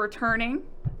Jabet returning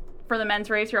for the men's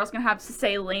race. You're also going to have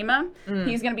Sasay Lima.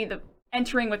 He's going to be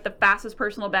entering with the fastest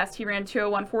personal best. He ran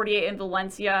 2:01:48 in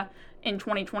Valencia in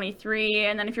 2023.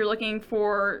 And then if you're looking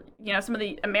for, you know, some of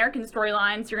the American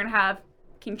storylines, you're going to have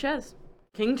King Chez.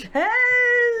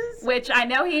 Which I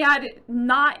know he had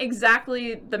not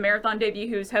exactly the marathon debut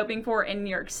he was hoping for in New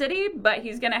York City, but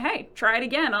he's going to, try it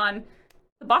again on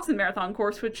the Boston Marathon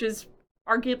course, which is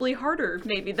arguably harder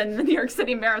maybe than the New York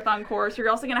City Marathon course. You're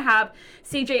also going to have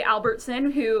CJ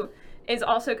Albertson, who is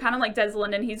also kind of like Des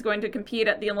Linden. He's going to compete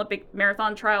at the Olympic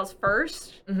marathon trials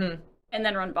first and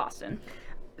then run Boston.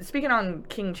 Speaking on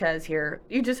King Chez here,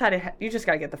 you just got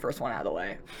to get the first one out of the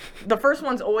way. The first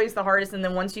one's always the hardest, and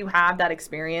then once you have that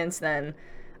experience, then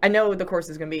I know the course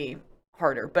is going to be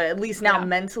harder, but at least now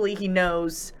mentally he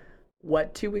knows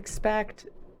what to expect,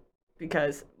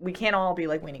 because we can't all be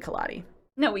like Winnie Kaladi.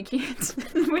 No, we can't.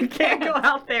 We can't go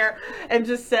out there and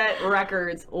just set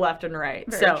records left and right.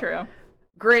 Very true.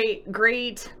 Great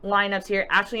lineups here.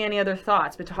 Ashley, any other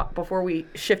thoughts before we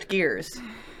shift gears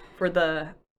for the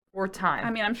 4th time? I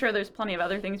mean, I'm sure there's plenty of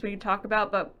other things we could talk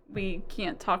about, but we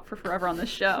can't talk for forever on this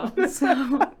show.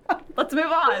 So let's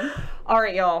move on. All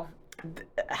right, y'all.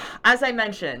 as I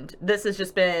mentioned, this has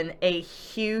just been a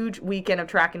huge weekend of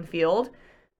track and field.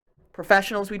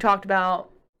 Professionals we talked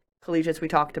about, collegiates we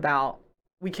talked about.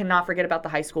 We cannot forget about the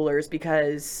high schoolers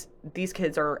because these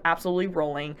kids are absolutely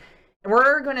rolling. And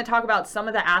we're going to talk about some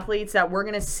of the athletes that we're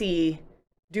going to see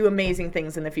do amazing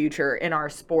things in the future in our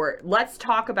sport. Let's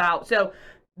talk about, so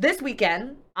this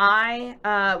weekend, I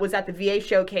was at the VA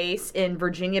Showcase in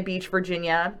Virginia Beach,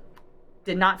 Virginia.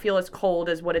 Did not feel as cold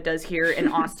as what it does here in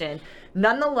Austin.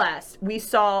 Nonetheless, we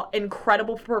saw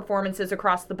incredible performances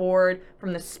across the board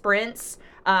from the sprints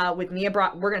with Mia.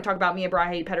 We're going to talk about Mia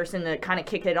Brahe-Pedersen to kind of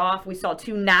kick it off. We saw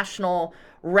 2 national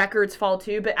records fall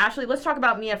too. But Ashley, let's talk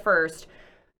about Mia first.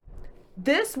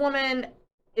 This woman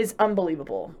is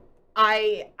unbelievable.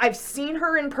 I've seen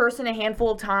her in person a handful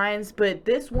of times, but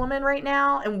this woman right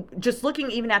now, and just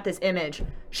looking even at this image,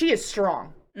 she is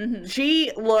strong. Mm-hmm.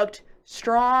 She looked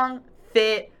strong,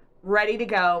 fit, ready to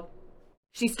go.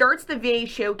 She starts the VA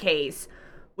Showcase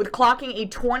with clocking a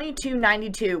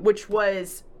 22.92, which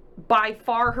was by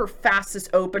far her fastest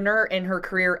opener in her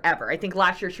career ever. I think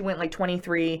last year she went like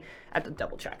 23, I have to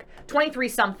double check, 23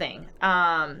 something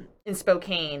in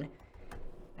Spokane.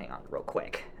 Hang on real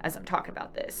quick as I'm talking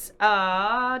about this.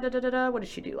 What did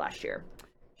she do last year?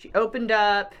 She opened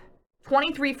up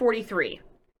 23.43.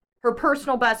 Her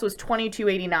personal best was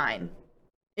 22.89.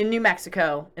 in New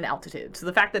Mexico in altitude. So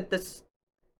the fact that this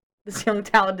young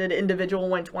talented individual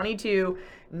went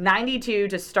 22.92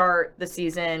 to start the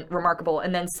season, remarkable,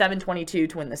 and then 7.22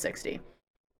 to win the 60.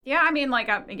 Yeah, I mean, like,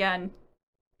 again,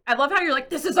 I love how you're like,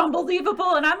 this is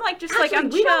unbelievable, and I'm like, just Actually, like,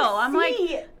 I'm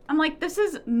chill. I'm like, this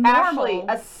is normal. Actually,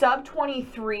 a sub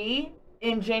 23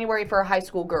 in January for a high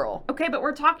school girl. Okay, but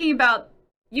we're talking about,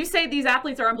 you say these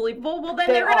athletes are unbelievable. Well, then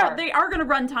they are gonna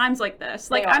run times like this.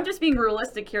 Like, I'm just being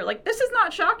realistic here. Like, this is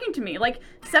not shocking to me. Like,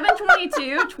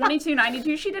 7:22,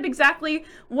 22.92. She did exactly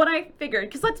what I figured.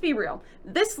 Because let's be real,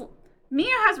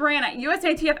 Mia has ran at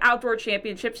USATF Outdoor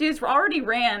Championships. She has already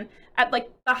ran at like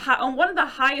on one of the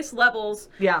highest levels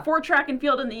for track and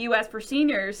field in the U.S. for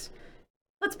seniors.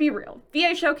 Let's be real.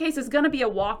 VA Showcase is gonna be a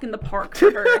walk in the park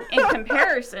for her in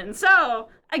comparison. So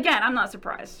again, I'm not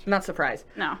surprised. Not surprised.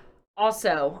 No.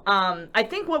 Also, I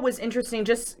think what was interesting,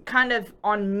 just kind of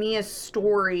on Mia's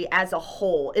story as a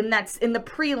whole, in the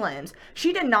prelims,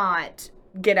 she did not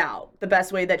get out the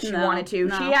best way that she wanted to.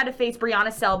 No. She had to face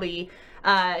Brianna Selby,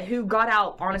 who got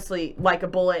out, honestly, like a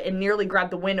bullet and nearly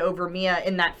grabbed the win over Mia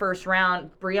in that first round.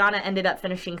 Brianna ended up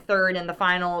finishing third in the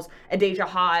finals. Adeja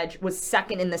Hodge was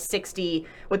second in the 60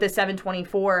 with a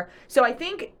 7.24. So I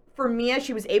think for Mia,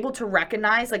 she was able to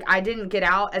recognize, like, I didn't get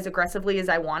out as aggressively as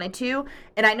I wanted to.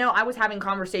 And I know I was having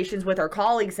conversations with our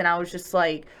colleagues, and I was just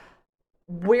like,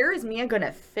 where is Mia going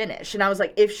to finish? And I was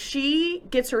like, if she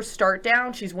gets her start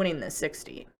down, she's winning this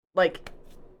 60. Like,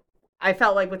 I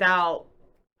felt like without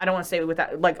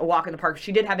like a walk in the park,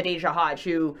 she did have Adeja Hodge,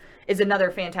 who is another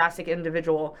fantastic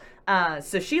individual.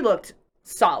 So she looked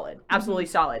solid, absolutely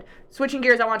solid. Switching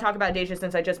gears, I want to talk about Adeja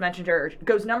since I just mentioned her.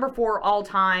 Goes number 4 all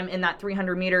time in that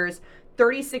 300 meters,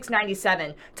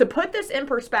 36.97. To put this in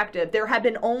perspective, there have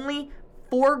been only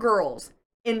 4 girls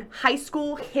in high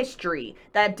school history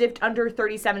that have dipped under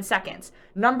 37 seconds.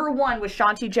 Number 1 was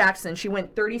Shanti Jackson. She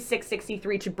went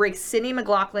 36.63 to break Sydney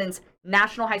McLaughlin's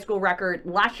national high school record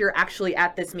last year, actually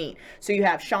at this meet. So you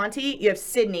have Shanti, you have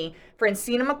Sydney.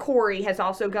 Francina McCory has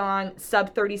also gone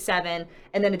sub 37,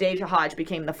 and then Adeja Hodge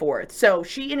became the 4th. So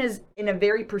she is in a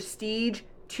very prestige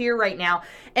tier right now.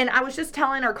 And I was just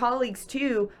telling our colleagues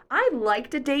too, I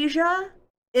liked Adeja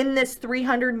in this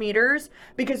 300 meters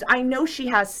because I know she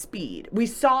has speed. We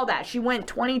saw that. She went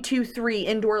 22.3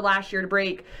 indoor last year to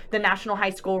break the national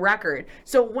high school record.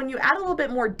 So when you add a little bit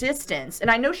more distance,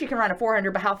 and I know she can run a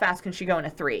 400, but how fast can she go in a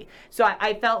 3? So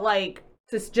I felt like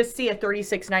to just see a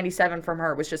 36.97 from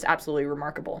her was just absolutely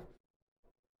remarkable.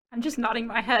 I'm just nodding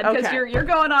my head because you're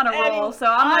going on a roll. So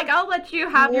I'm like, I'll let you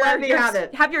have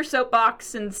your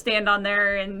soapbox and stand on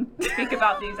there and speak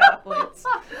about these athletes.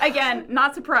 Again,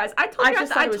 not surprised. I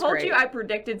told you I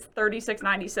predicted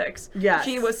 36.96. Yes.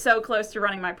 She was so close to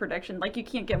running my prediction. Like, you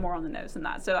can't get more on the nose than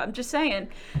that. So I'm just saying,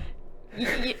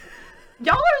 y'all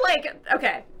are like,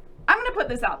 okay, I'm going to put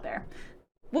this out there.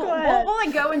 We'll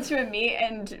like go into a meet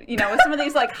and, you know, with some of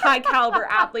these like high caliber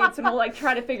athletes, and we'll like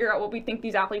try to figure out what we think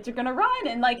these athletes are going to run.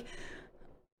 And like,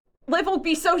 Liv will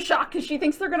be so shocked because she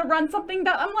thinks they're going to run something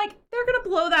that I'm like, they're going to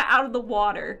blow that out of the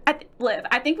water. Liv,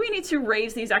 I think we need to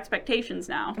raise these expectations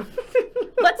now.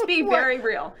 Let's be very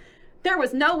real. There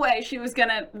was no way she was going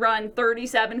to run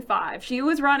 37.5. She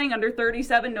was running under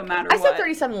 37 no matter what. I said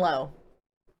 37 low.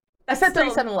 I said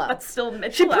 37 low. That's still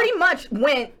mid. She pretty much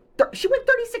went. She went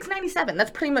 36.97.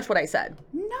 That's pretty much what I said.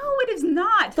 No, it is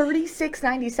not.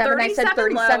 36.97. I said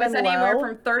 37 low 37 is anywhere low.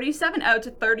 from 37.0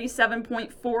 to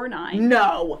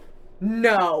 37.49.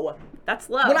 No. That's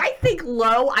low. When I think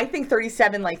low, I think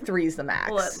 37, like 3 is the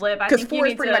max. Liv, I think 4 you is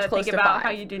need pretty to much close think to about 5. how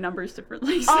you do numbers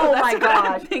differently. So Oh that's my what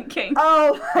I'm gosh. thinking.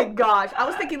 Oh my gosh. I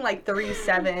was thinking like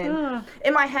 37.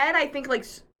 In my head, I think like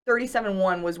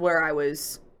 37.1 was where I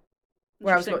was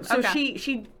going. So Okay.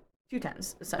 she 2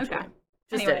 10s, essentially. Okay.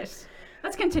 Just Anyways,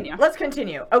 let's continue. Let's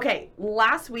continue. Okay,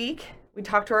 last week we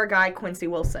talked to our guy Quincy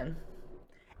Wilson,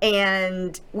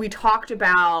 and we talked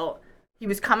about he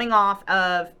was coming off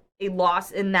of a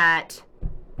loss in that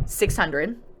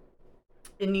 600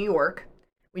 in New York.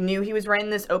 We knew he was running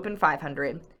this open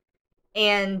 500,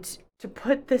 and to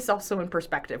put this also in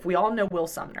perspective, we all know Will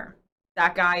Sumner.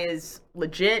 That guy is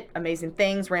legit, amazing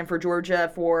things, ran for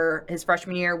Georgia for his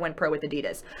freshman year, went pro with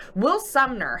Adidas. Will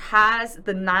Sumner has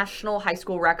the national high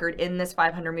school record in this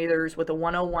 500 meters with a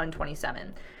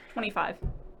 101.27. 25,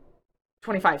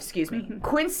 excuse me.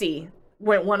 Quincy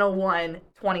went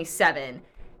 101.27,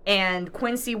 and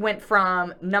Quincy went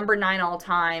from number 9 all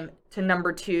time to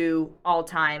number 2 all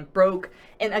time.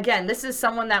 And again, this is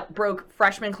someone that broke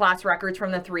freshman class records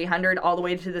from the 300 all the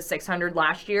way to the 600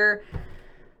 last year.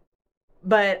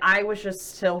 But I was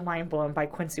just still mind blown by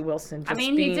Quincy Wilson. Just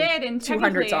he did, and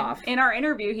 200s off. In our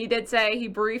interview, he did say he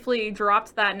briefly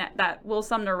dropped that Will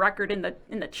Sumner record in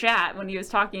the chat when he was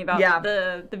talking about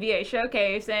the VA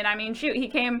showcase. And shoot, he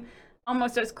came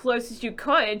almost as close as you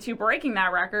could to breaking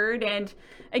that record. And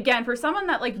again, for someone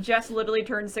that like just literally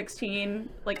turned 16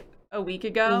 like a week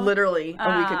ago,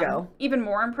 even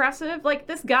more impressive. Like,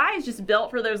 this guy is just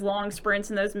built for those long sprints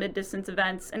and those mid-distance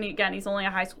events. And again, he's only a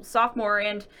high school sophomore,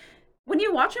 and when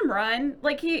you watch him run,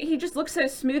 like, he just looks so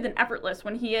smooth and effortless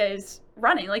when he is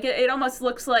running. Like, it almost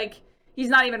looks like he's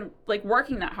not even, like,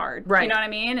 working that hard. Right. You know what I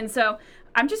mean? And so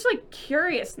I'm just, like,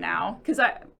 curious now, because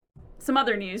some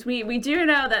other news. We do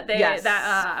know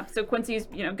that so Quincy's,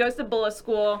 goes to Bullis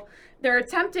School. They're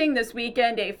attempting this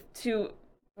weekend to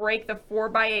break the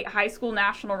 4x8 high school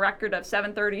national record of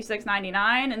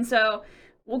 7:36.99. And so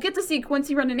we'll get to see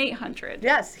Quincy run an 800.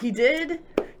 Yes, he did.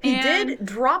 He did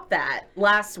drop that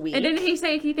last week. And didn't he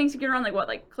say he thinks he can run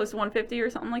like close to 150 or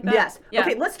something like that? Yes. Yeah.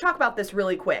 Okay, let's talk about this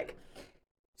really quick.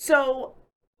 So,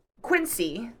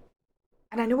 Quincy,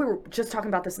 and I know we were just talking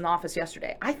about this in the office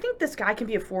yesterday, I think this guy can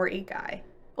be a 4.8 guy.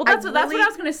 Well, that's what I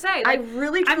was going to say. Like, I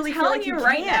really, truly feel like I'm telling you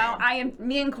right now,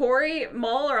 me and Corey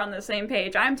Mull are on the same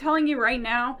page. I'm telling you right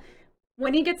now,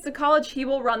 when he gets to college, he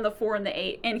will run the 4 and the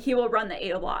 8, and he will run the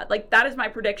 8 a lot. Like, that is my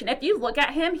prediction. If you look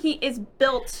at him, he is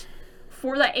built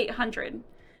for that 800.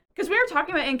 Because we were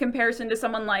talking about in comparison to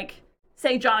someone like,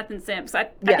 say, Jonathan Sims. I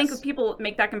think people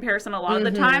make that comparison a lot of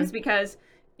the times because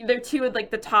they're two of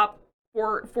like the top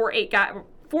four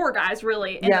guys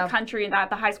really in the country and at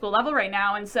the high school level right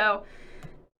now. And so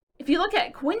if you look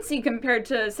at Quincy compared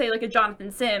to, say, like a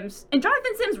Jonathan Sims, and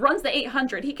Jonathan Sims runs the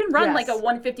 800. He can run like a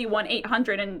 151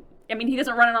 800, and he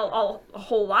doesn't run it a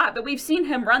whole lot, but we've seen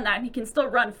him run that, and he can still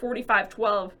run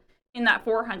 45-12 in that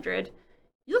 400.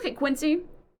 You look at Quincy,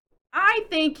 I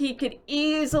think he could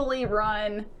easily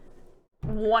run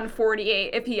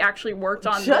 148 if he actually worked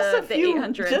on the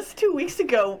 800. Just 2 weeks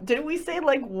ago, didn't we say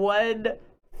like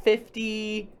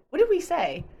 150? What did we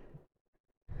say?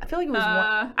 I feel like it was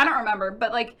I don't remember,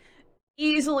 but like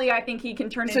easily I think he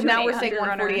can turn into an 800 runner. So now we're saying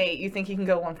 148. Runner. You think he can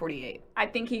go 148? I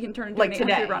think he can turn into like an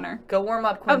today. 800 runner. Go warm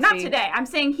up, Quincy. Oh, not today. I'm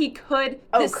saying he could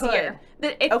this year.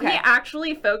 If he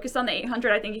actually focused on the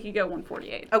 800, I think he could go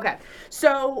 148. Okay.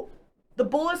 So the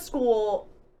Bullis School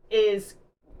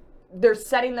they're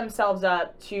setting themselves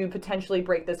up to potentially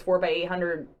break this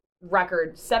 4x800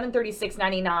 record,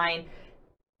 7:36.99.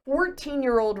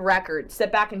 14-year-old record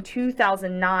set back in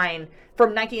 2009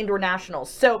 from Nike Indoor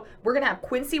Nationals. So we're going to have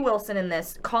Quincy Wilson in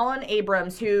this, Colin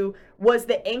Abrams, who was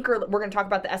the anchor. We're going to talk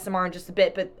about the SMR in just a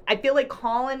bit, but I feel like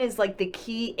Colin is like the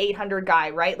key 800 guy,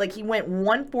 right? Like he went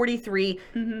 143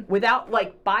 without,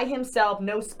 like, by himself,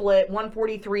 no split,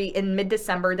 143 in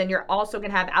mid-December. Then you're also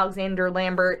going to have Alexander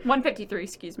Lambert. 153,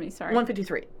 excuse me, sorry.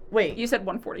 153. Wait. You said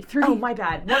 143. Oh, my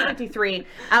bad. 153.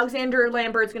 Alexander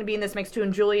Lambert's going to be in this mix too,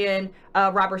 and Julian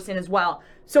Robertson as well.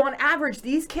 So on average,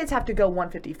 these kids have to go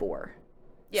 154.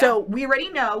 Yeah. So we already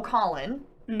know Colin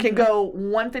can go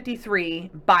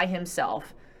 153 by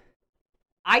himself.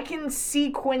 I can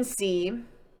see Quincy.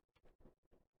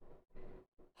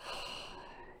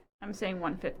 I'm saying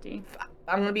 150.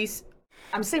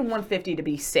 I'm saying 150 to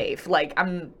be safe. Like,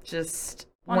 I'm just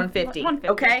 150. 150.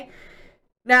 Okay?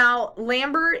 Now,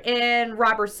 Lambert and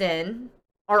Robertson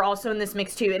are also in this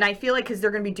mix too. And I feel like because they're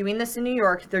going to be doing this in New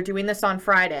York, they're doing this on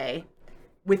Friday.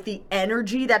 with the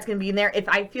energy that's going to be in there, if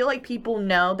I feel like people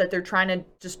know that they're trying to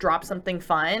just drop something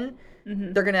fun,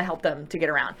 they're going to help them to get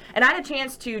around. And I had a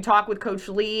chance to talk with Coach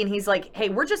Lee, and he's like, hey,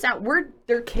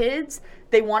 they're kids.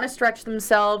 They want to stretch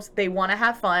themselves. They want to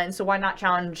have fun. So why not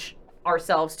challenge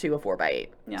ourselves to a 4x8?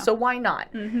 Yeah. So why not?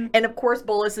 And of course,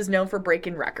 Bullis is known for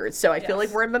breaking records. So I feel like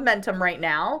we're in momentum right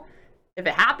now. If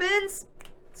it happens,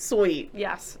 sweet.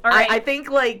 Yes. All right. I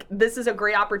think like this is a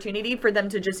great opportunity for them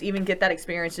to just even get that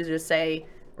experience to just say,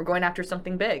 we're going after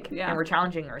something big and we're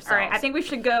challenging ourselves. All right. I think we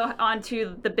should go on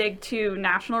to the big 2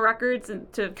 national records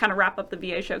and to kind of wrap up the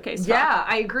VA showcase. Yeah,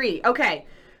 I agree. Okay.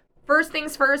 First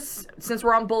things first, since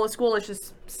we're on Bullis School, let's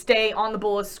just stay on the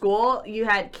Bullis School. You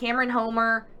had Cameron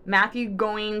Homer, Matthew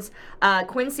Goins,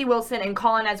 Quincy Wilson, and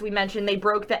Colin, as we mentioned, they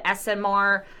broke the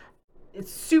SMR.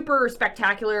 It's super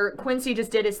spectacular. Quincy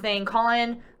just did his thing.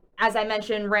 Colin, as I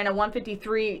mentioned, ran a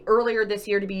 153 earlier this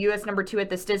year to be U.S. number 2 at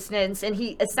this distance, and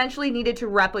he essentially needed to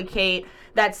replicate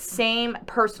that same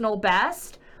personal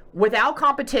best without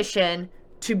competition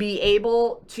to be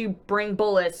able to bring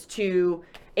Bullis to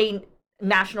a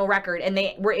national record, and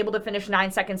they were able to finish 9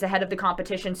 seconds ahead of the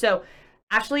competition. So,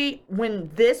 Ashley,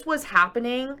 when this was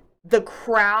happening, the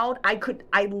crowd,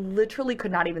 I literally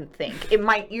could not even think.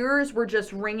 My ears were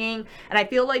just ringing, and I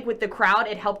feel like with the crowd,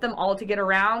 it helped them all to get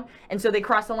around, and so they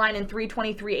crossed the line in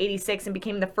 3:23.86 and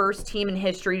became the first team in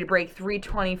history to break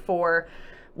 3:24,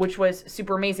 which was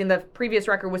super amazing. The previous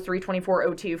record was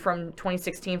 3:24.02 from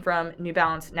 2016 from New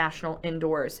Balance National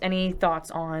Indoors. Any thoughts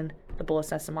on the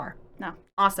Bullis SMR? No.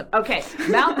 Awesome. Okay,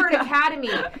 Mount Vernon Academy.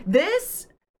 This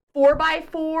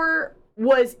 4x4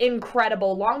 was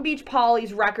incredible. Long Beach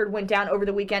Poly's record went down over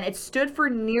the weekend. It stood for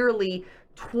nearly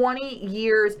 20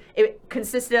 years. It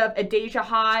consisted of Adasia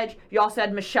Hodge. You also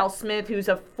had Michelle Smith, who's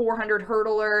a 400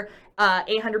 hurdler,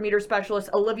 800 meter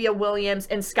specialist, Olivia Williams,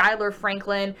 and Skylar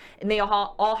Franklin. And they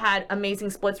all had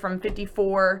amazing splits from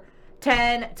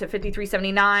 54.10 to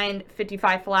 53.79,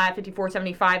 55 flat,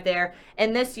 54.75 there.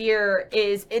 And this year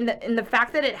is in the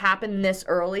fact that it happened this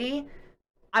early,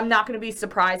 I'm not going to be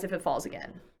surprised if it falls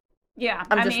again. Yeah,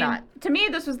 I'm just not. To me,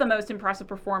 this was the most impressive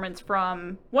performance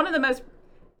from one of the most.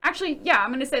 Actually, yeah, I'm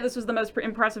going to say this was the most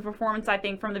impressive performance, I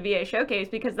think, from the VA showcase,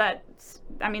 because that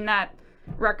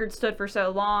record stood for so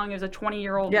long. It was a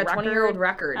 20-year-old record. 20-year-old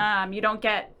record. You don't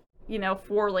get,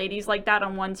 4 ladies like that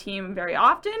on one team very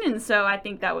often, and so I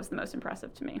think that was the most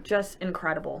impressive to me. Just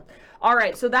incredible. All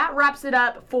right, so that wraps it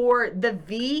up for the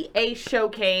VA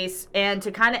showcase, and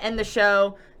to kind of end the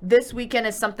show, this weekend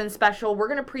is something special. We're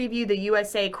going to preview the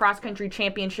USA Cross Country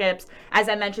Championships. As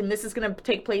I mentioned, this is going to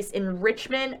take place in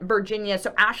Richmond, Virginia.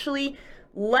 So, Ashley,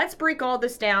 let's break all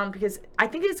this down, because I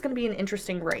think it's going to be an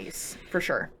interesting race for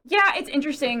sure. Yeah, it's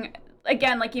interesting.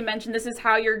 Again, like you mentioned, this is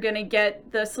how you're going to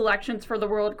get the selections for the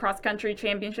World Cross Country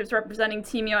Championships representing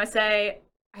Team USA.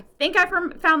 I think I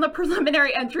found the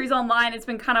preliminary entries online. It's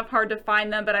been kind of hard to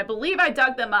find them, but I believe I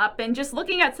dug them up. And just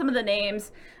looking at some of the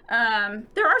names,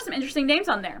 there are some interesting names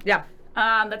on there. Yeah.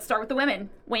 Let's start with the women.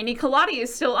 Wayne Kaladi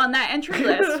is still on that entry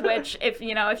list, which if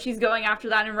she's going after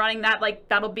that and running that,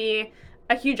 that'll be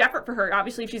a huge effort for her.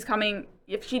 Obviously,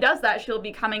 if she does that, she'll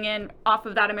be coming in off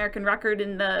of that American record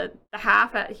in the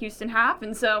half at Houston half.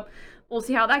 And so we'll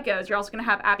see how that goes. You're also going to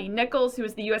have Abby Nichols, who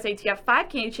is the USATF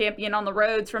 5K champion on the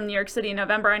roads from New York City in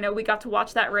November. I know we got to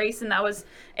watch that race, and that was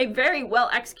a very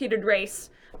well-executed race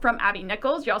from Abby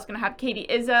Nichols. You're also going to have Katie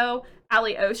Izzo,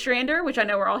 Ali Ostrander, which I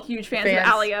know we're all huge fans of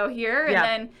Ali O here, and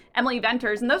then Emily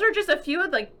Venters. And those are just a few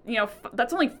of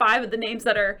that's only 5 of the names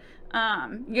that are,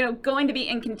 going to be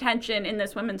in contention in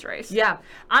this women's race. Yeah.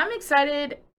 I'm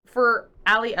excited for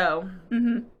Ali O.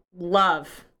 Mm-hmm.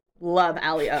 Love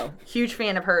Ali O. Huge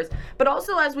fan of hers. But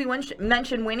also, as we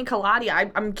mentioned, Wayne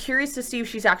Kaladi, I'm curious to see if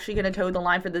she's actually going to toe the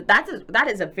line for that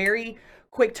is a very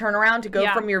quick turnaround to go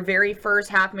from your very first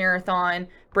half marathon,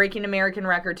 breaking American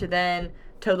record, to then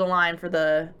toe the line for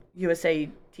the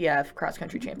USATF Cross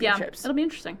Country Championships. Yeah, it'll be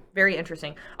interesting. Very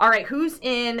interesting. All right, who's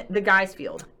in the guys'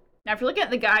 field? Now, if you look at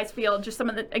the guys' field, just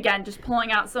just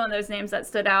pulling out some of those names that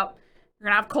stood out, you're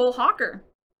going to have Cole Hawker,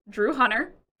 Drew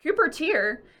Hunter, Cooper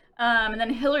Tier, and then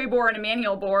Hillary Bohr and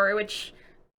Emmanuel Bohr, which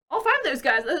all 5 of those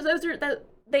guys,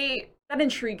 that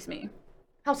intrigues me.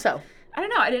 How so? I don't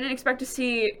know. I didn't expect to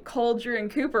see Cole, Drew,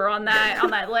 and Cooper on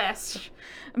that list.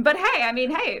 But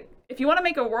hey, if you want to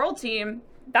make a world team,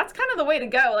 that's kind of the way to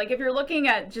go. If you're looking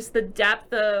at just the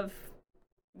depth of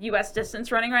U.S.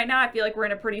 distance running right now, I feel like we're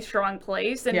in a pretty strong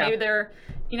place. And maybe they're,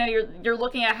 you're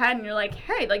looking ahead and you're like,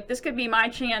 hey, this could be my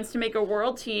chance to make a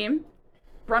world team,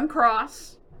 run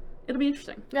cross, it'll be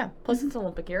interesting. Yeah. Plus it's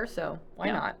Olympic year, so why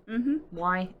Yeah. not?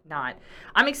 Why not?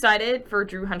 I'm excited for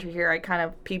Drew Hunter here. I kind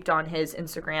of peeped on his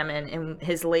Instagram, and in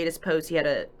his latest post, he had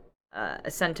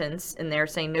a sentence in there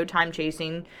saying, "No time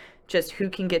chasing, just who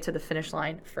can get to the finish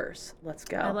line first. Let's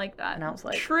go." I like that. And I was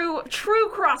like, true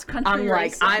cross country I'm like,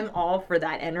 racing. I'm all for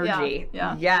that energy.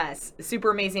 Yeah. Yes.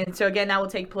 Super amazing. So again, that will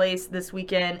take place this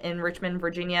weekend in Richmond,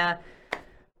 Virginia.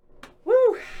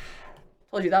 Woo.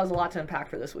 Told you that was a lot to unpack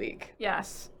for this week.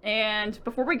 Yes. And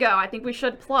before we go, I think we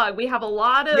should plug. We have a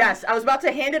lot of Yes, I was about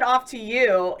to hand it off to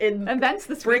you. events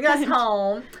this Bring weekend. us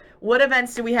home. What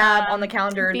events do we have on the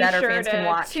calendar Be that our sure fans to can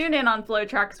watch? tune in on Flow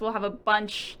Tracks. We'll have a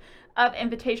bunch of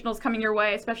invitationals coming your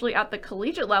way, especially at the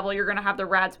collegiate level. You're going to have the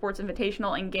Rad Sports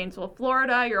Invitational in Gainesville,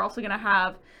 Florida. You're also going to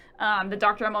have the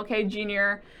Dr. MLK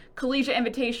Jr. Collegiate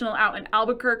Invitational out in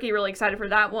Albuquerque. Really excited for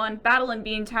that one. Battle in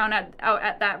Beantown out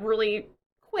at that really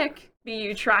quick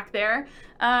BU track there.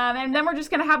 And then we're just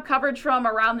going to have coverage from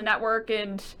around the network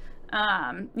and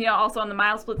also on the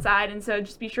mile split side. And so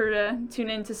just be sure to tune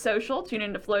into social, tune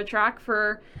into Flow Track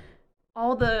for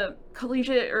all the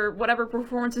collegiate or whatever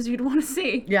performances you'd want to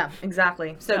see. Yeah,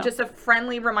 exactly. So just a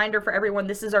friendly reminder for everyone,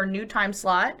 this is our new time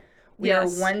slot. We are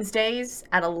Wednesdays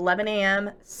at 11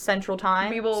 a.m. Central Time.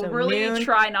 We will so really noon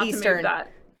try not Eastern. to move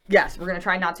that. Yes, we're going to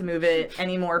try not to move it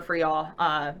anymore for y'all.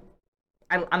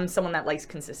 I'm someone that likes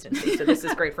consistency, so this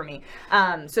is great for me.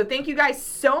 So thank you guys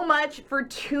so much for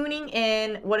tuning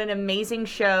in. What an amazing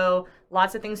show.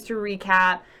 Lots of things to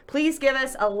recap. Please give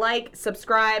us a like,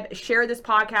 subscribe, share this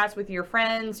podcast with your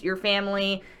friends, your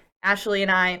family. Ashley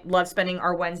and I love spending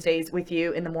our Wednesdays with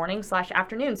you in the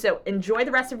morning/afternoon. So enjoy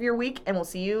the rest of your week, and we'll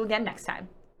see you again next time.